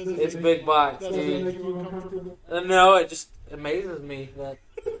bites. It's big bites, Does it make dude. you uncomfortable? No, it just amazes me that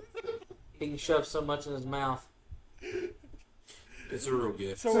he can shove so much in his mouth. It's a real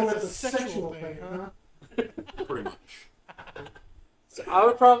gift. So it's a sexual thing, huh? Pretty much. So I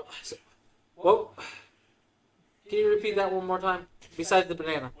would probably. Well, can you repeat that one more time? Besides the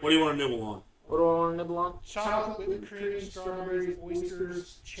banana, What do you want to nibble on? what do I want to nibble on? Chocolate, whipped cream, strawberries,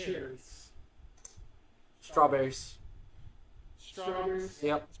 oysters, cherries. Strawberries. Strawberries?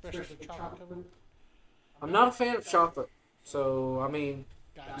 Yep. Especially chocolate covered? I'm not a fan of chocolate, so I mean,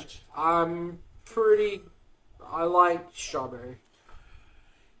 Gotcha. I like strawberry.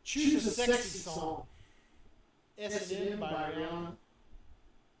 Choose a sexy song. S&M by Rihanna.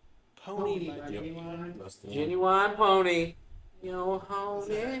 Pony by Yep. Genuine. That's the one. Genuine pony. You know,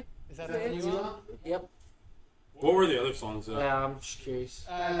 honey. Is that the new one? Yep. What were the other songs? Yeah, I'm just curious.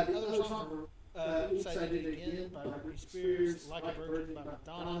 The other songs were Oops, I Did It Again by Britney Spears, Like a Virgin by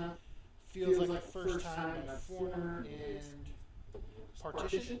Madonna, Feels Like the First Time by Foreigner, and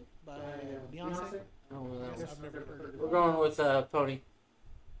Partition by Beyonce. I don't know that one. I've never heard We're of going with pony.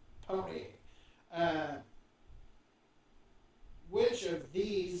 Pony. Which of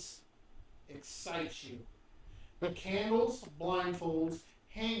these excites you? Candles, blindfolds,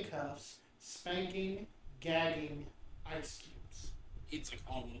 handcuffs, spanking, gagging, ice cubes. It's like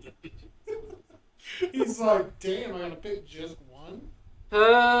all of them. He's like, damn, I gotta pick just one?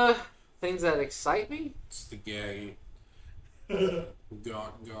 Things that excite me. It's the gagging.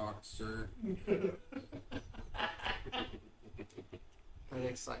 Gawk, sir. That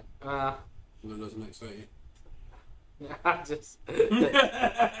excite. That doesn't excite you. I just.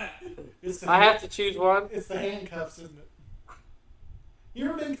 It's the, I have to choose one. It's the handcuffs, isn't it? You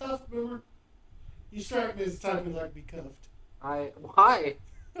ever been cuffed, Boomer? You strike me as the type who like to be cuffed. Why?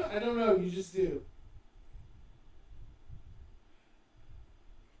 I don't know, you just do.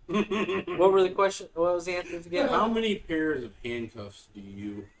 What were the question? What was the answers again? How many pairs of handcuffs do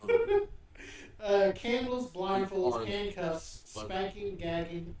you own? Candles, blindfolds, handcuffs, spanking,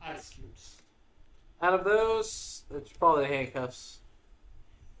 gagging, ice cubes. Out of those, it's probably the handcuffs.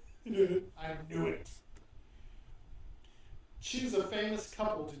 I knew it. Choose a famous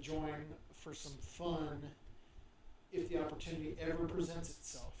couple to join for some fun if the opportunity ever presents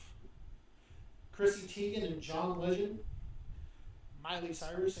itself. Chrissy Teigen and John Legend, Miley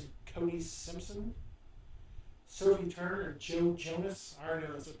Cyrus and Cody Simpson, Sophie Turner and Joe Jonas. I already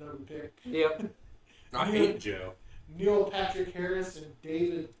know that's what they would pick. Yep. I hate Joe. Neil Patrick Harris and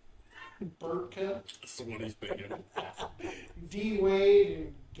David Burtka, That's the one he's picking. D. Wade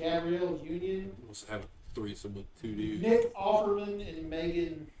and Gabrielle Union, Must have a threesome with two dudes. Nick Offerman and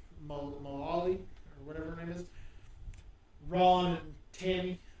Megan Mullally, or whatever her name is, Ron and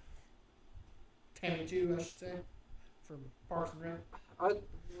Tammy 2, I should say, from Parks and Rec.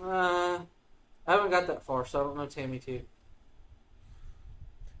 I haven't got that far, so I don't know Tammy too.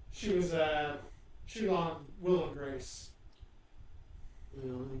 She was on Will and Grace.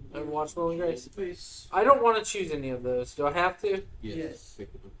 Ever watched Will and Grace? Face. I don't want to choose any of those. Do I have to? Yes. Pick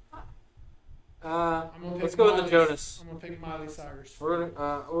one. I'm gonna Let's pick go with the Miley- Jonas. I'm gonna pick Miley Cyrus. We're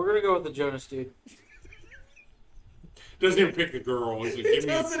gonna go with the Jonas dude. Doesn't even pick the girl. He's like,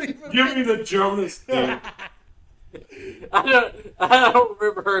 Doesn't even give me the Jonas thing. I don't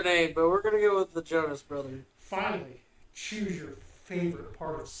remember her name, but we're gonna go with the Jonas Brothers. Finally, choose your favorite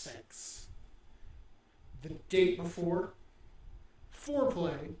part of sex. The date before,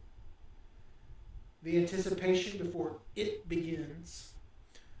 foreplay, the anticipation before it begins,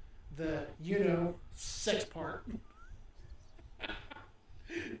 the, sex part,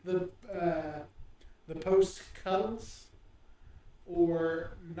 the post cuddles,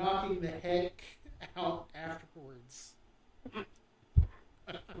 or knocking the heck out afterwards.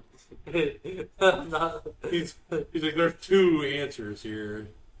 Not- He's like, there's two answers here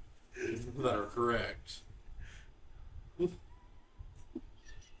that are correct.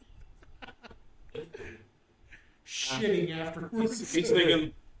 Shitting afterwards. He's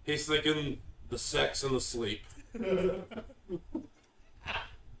thinking the sex and the sleep.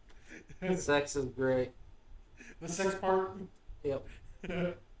 Sex is great. The sex part? Yep.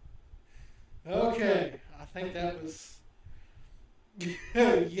 Okay, I think that was.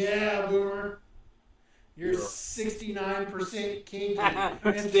 Yeah, Boomer. You're 69% kinky and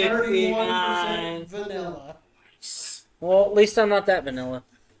 31% vanilla. Well, at least I'm not that vanilla.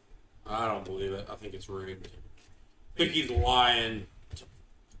 I don't believe it. I think it's rigged. I think he's lying to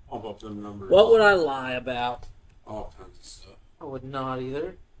pump up them numbers. What would I lie about? All kinds of stuff. I would not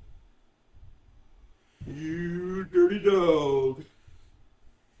either. You dirty dog.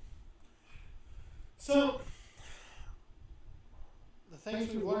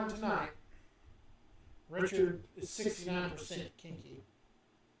 things we've learned tonight. Richard is 69% kinky.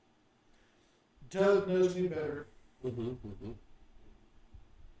 Doug knows me better.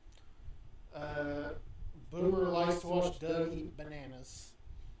 Boomer likes to watch Doug eat bananas.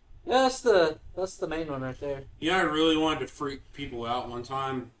 Yeah, that's the main one right there. Yeah, I really wanted to freak people out one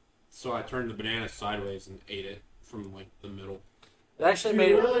time, so I turned the banana sideways and ate it from like the middle. It actually If made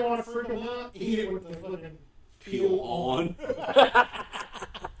you it. really want to freak them out, eat it with the fucking Peel on.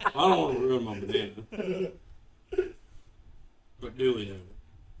 I don't want to ruin my banana. But duly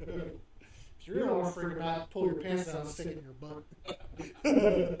noted. If you really want to freak them out, pull your pants down and stick it in your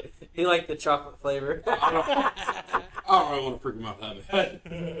butt. He liked the chocolate flavor. I don't really want to freak them out that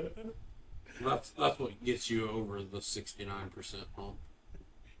bad. That's what gets you over the 69% hump.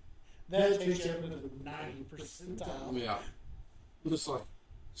 That takes you up into the 90 percentile. Yeah. Just like,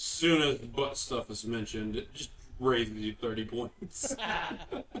 as soon as butt stuff is mentioned, it just raises you 30 points.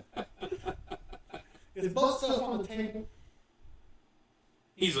 Is butt stuff on the table?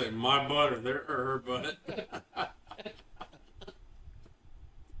 He's like, my butt or her butt.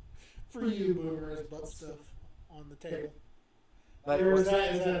 For you, Boomer, is butt stuff on the table? Like, Or is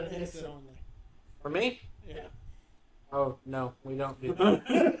that an exit only? for me? Yeah. Oh no, we don't do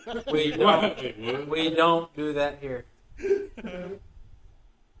that. We don't do that here.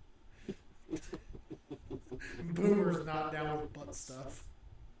 Boomer's not down with butt stuff.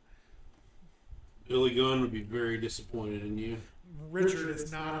 Billy Gunn would be very disappointed in you. Richard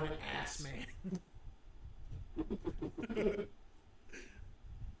is not an ass man.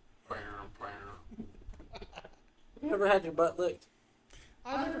 You ever had your butt licked?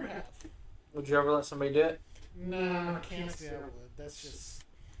 I never have. Would you ever let somebody do it? No, I can't say I would. That's just.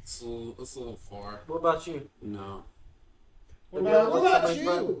 It's a little far. What about you? No. What about somebody's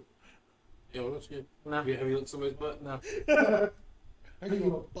you? Yeah, what about you? No. Have you looked somebody's butt? No. Are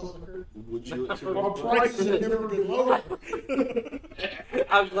you a butt licker? Would you look Our somebody's butt? prices have never been lower.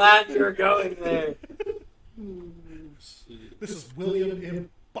 I'm glad you're going there. This is William M.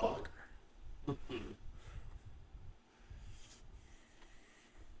 Butler.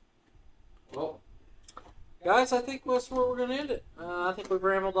 Well, Guys, I think that's where we're going to end it. I think we've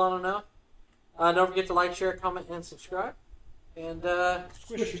rambled on enough. Don't forget to like, share, comment, and subscribe. And,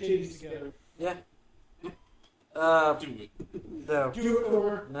 Squish your titties together. yeah. do it. No. Do it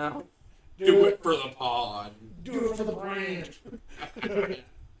for. No. Do it for the pod. Do it for the brand.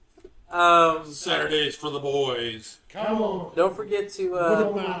 Saturdays for the boys. Come on. Don't forget to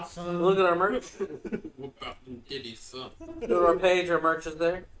Whip 'em out, son. look at our merch. Whip out them titties, son. Go to our page. Our merch is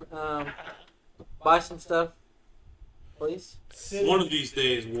there. Buy some stuff, please. One of these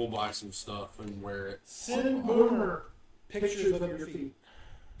days, we'll buy some stuff and wear it. Send Boomer pictures of your feet.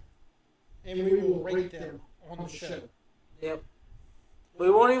 And we will rate them on the show. Yep. We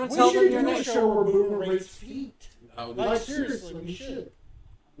won't even We tell them should your do a name. show where Boomer rates feet. That would Like, be seriously, we should.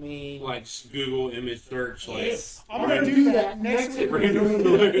 I mean, like just Google image search, like Yes. I'm going to do that next week. random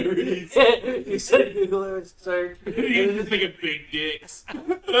celebrities. you said Google image search. You just think of big dicks.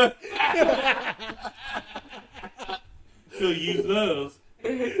 He'll use those.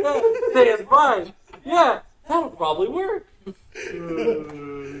 It's fine. Yeah, that'll probably work.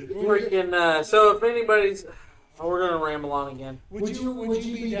 Freaking. So if anybody's, we're gonna ramble on again. Would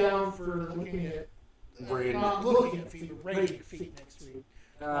you be down for looking at not looking at feet, but rating feet next week?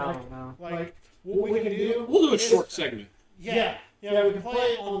 No. Like what we can do? We'll do a is- short segment. Yeah, we can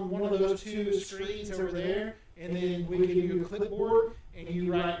play on one of those two screens over there, and then we give you a clipboard, and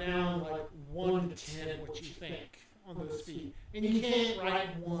you write down like 1 to 10 what you think on those feet, and you can't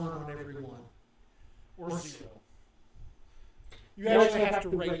write 1 on every one or 0. You actually have to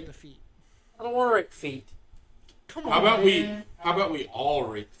rate the feet. I don't want to rate feet. Come on, How about man. we all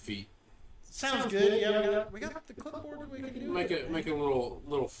rate the feet? Sounds good. Yeah, we got the clipboard. We can do Make a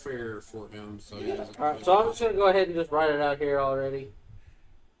little fair for him. So he doesn't. All right, so I'm just gonna go ahead and just write it out here already.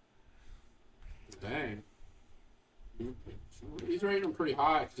 Dang. He's rating them pretty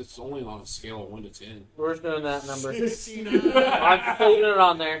high because it's only on a scale of 1 to 10. We're just doing that number. 69. I'm saving it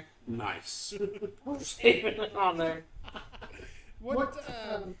on there. Nice. We're saving it on there. What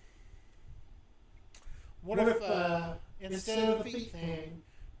if instead of the feet thing,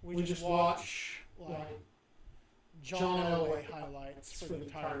 we just watch like John Elway highlights for the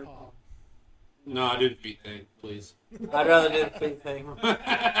entire pod? No, do the feet thing, please. I'd rather do the feet thing.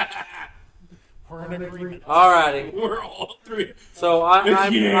 We're in agreement. Alrighty. We're all three. So I'm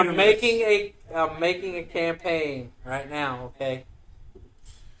Unanimous. making a campaign right now. Okay.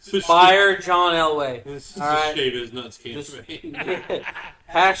 So Fire John Elway. This is All a right. shave his nuts Just campaign.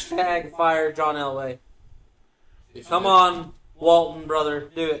 hashtag fire John Elway. If Come you- on, Walton, brother,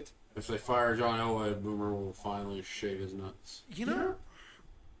 do it. If they fire John Elway, Boomer will finally shave his nuts. You know,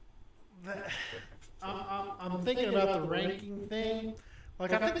 I'm thinking about the ranking thing.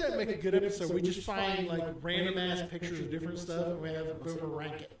 Like, I think that'd make a good episode. We just find, like, random-ass pictures of different stuff, and we have Boomer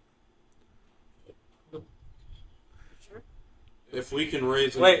rank it. If we can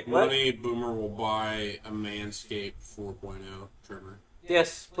raise enough money, Boomer will buy a Manscaped 4.0 trimmer.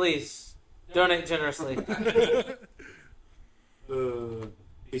 Yes, please. Donate generously.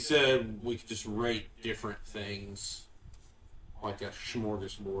 He said we could just rate different things. Like a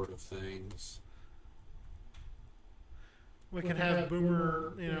smorgasbord of things. We can have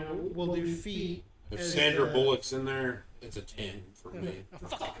Boomer, you know, we'll do feet. If Sandra Bullock's in there, it's a 10 for me. A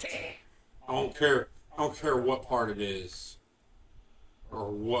fucking 10. I don't care what part it is. Or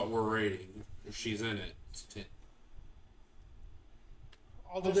what we're rating. If she's in it, it's a 10.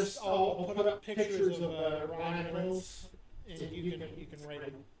 I'll put up pictures of Ryan Reynolds, and you can rate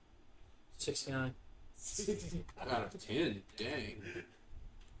him. 69. Out of 10, dang.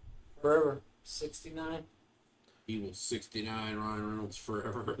 Forever. 69. He will 69 Ryan Reynolds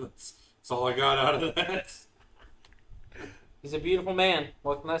forever. That's all I got out of that. He's a beautiful man.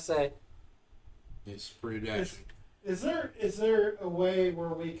 What can I say? It's pretty dashing. Is there a way where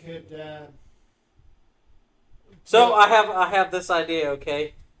we could? So I have this idea.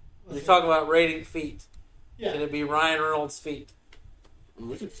 Okay, you're talking about rating feet. Yeah. Can it be Ryan Reynolds' feet?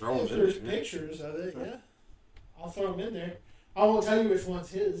 We can throw If him there's in there. pictures of it, yeah, I'll throw them in there. I won't tell you which one's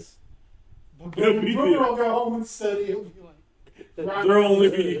his. But Yeah, we Boomer do. will go home and study. He'll be like, Ryan There'll only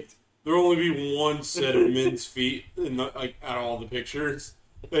Reynolds. be one set of men's feet in the, like out of all the pictures.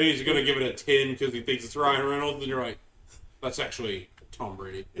 Then he's gonna give it a 10 because he thinks it's Ryan Reynolds, and you're like, that's actually Tom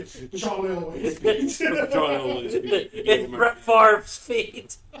Brady. It's John Elway's John Elway's feet. It's Brett Favre's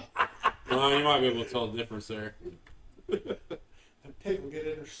feet. Well, you might be able to tell the difference there. The pick will get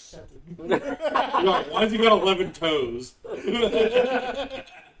intercepted. Why has he got 11 toes?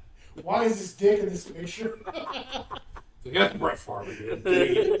 Why is this dick in this picture? That's Brett Favre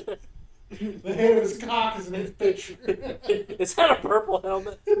again. The head of his cock is in his picture. Is that a purple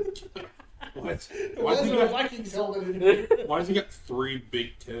helmet? Why Why is there a Vikings helmet in here? has he got 3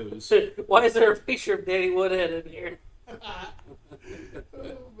 big toes? Why is there a picture of Danny Woodhead in here?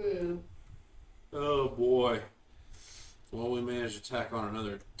 Oh, man. Oh boy. Well, we managed to tack on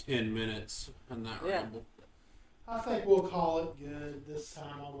another 10 minutes on that Yeah. ramble. I think we'll call it good this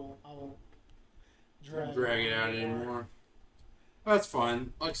time. I won't Drag it out anymore. That's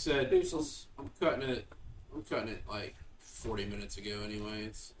fine. Like I said, Deuces. I'm cutting it like 40 minutes ago anyway.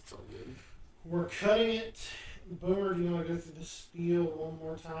 It's all good. We're cutting it. Boomer, do you want to go through the spiel one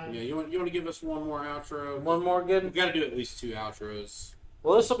more time? Yeah, you want to give us one more outro? One more We've good. got to do at least 2 outros.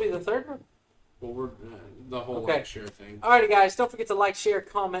 Well, this will be the third one. Well, we're the whole Okay. like share thing. Alrighty, guys. Don't forget to like, share,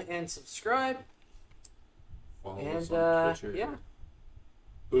 comment, and subscribe. Follow And us on Twitter. yeah.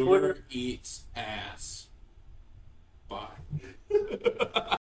 Boomer Twitter. eats ass.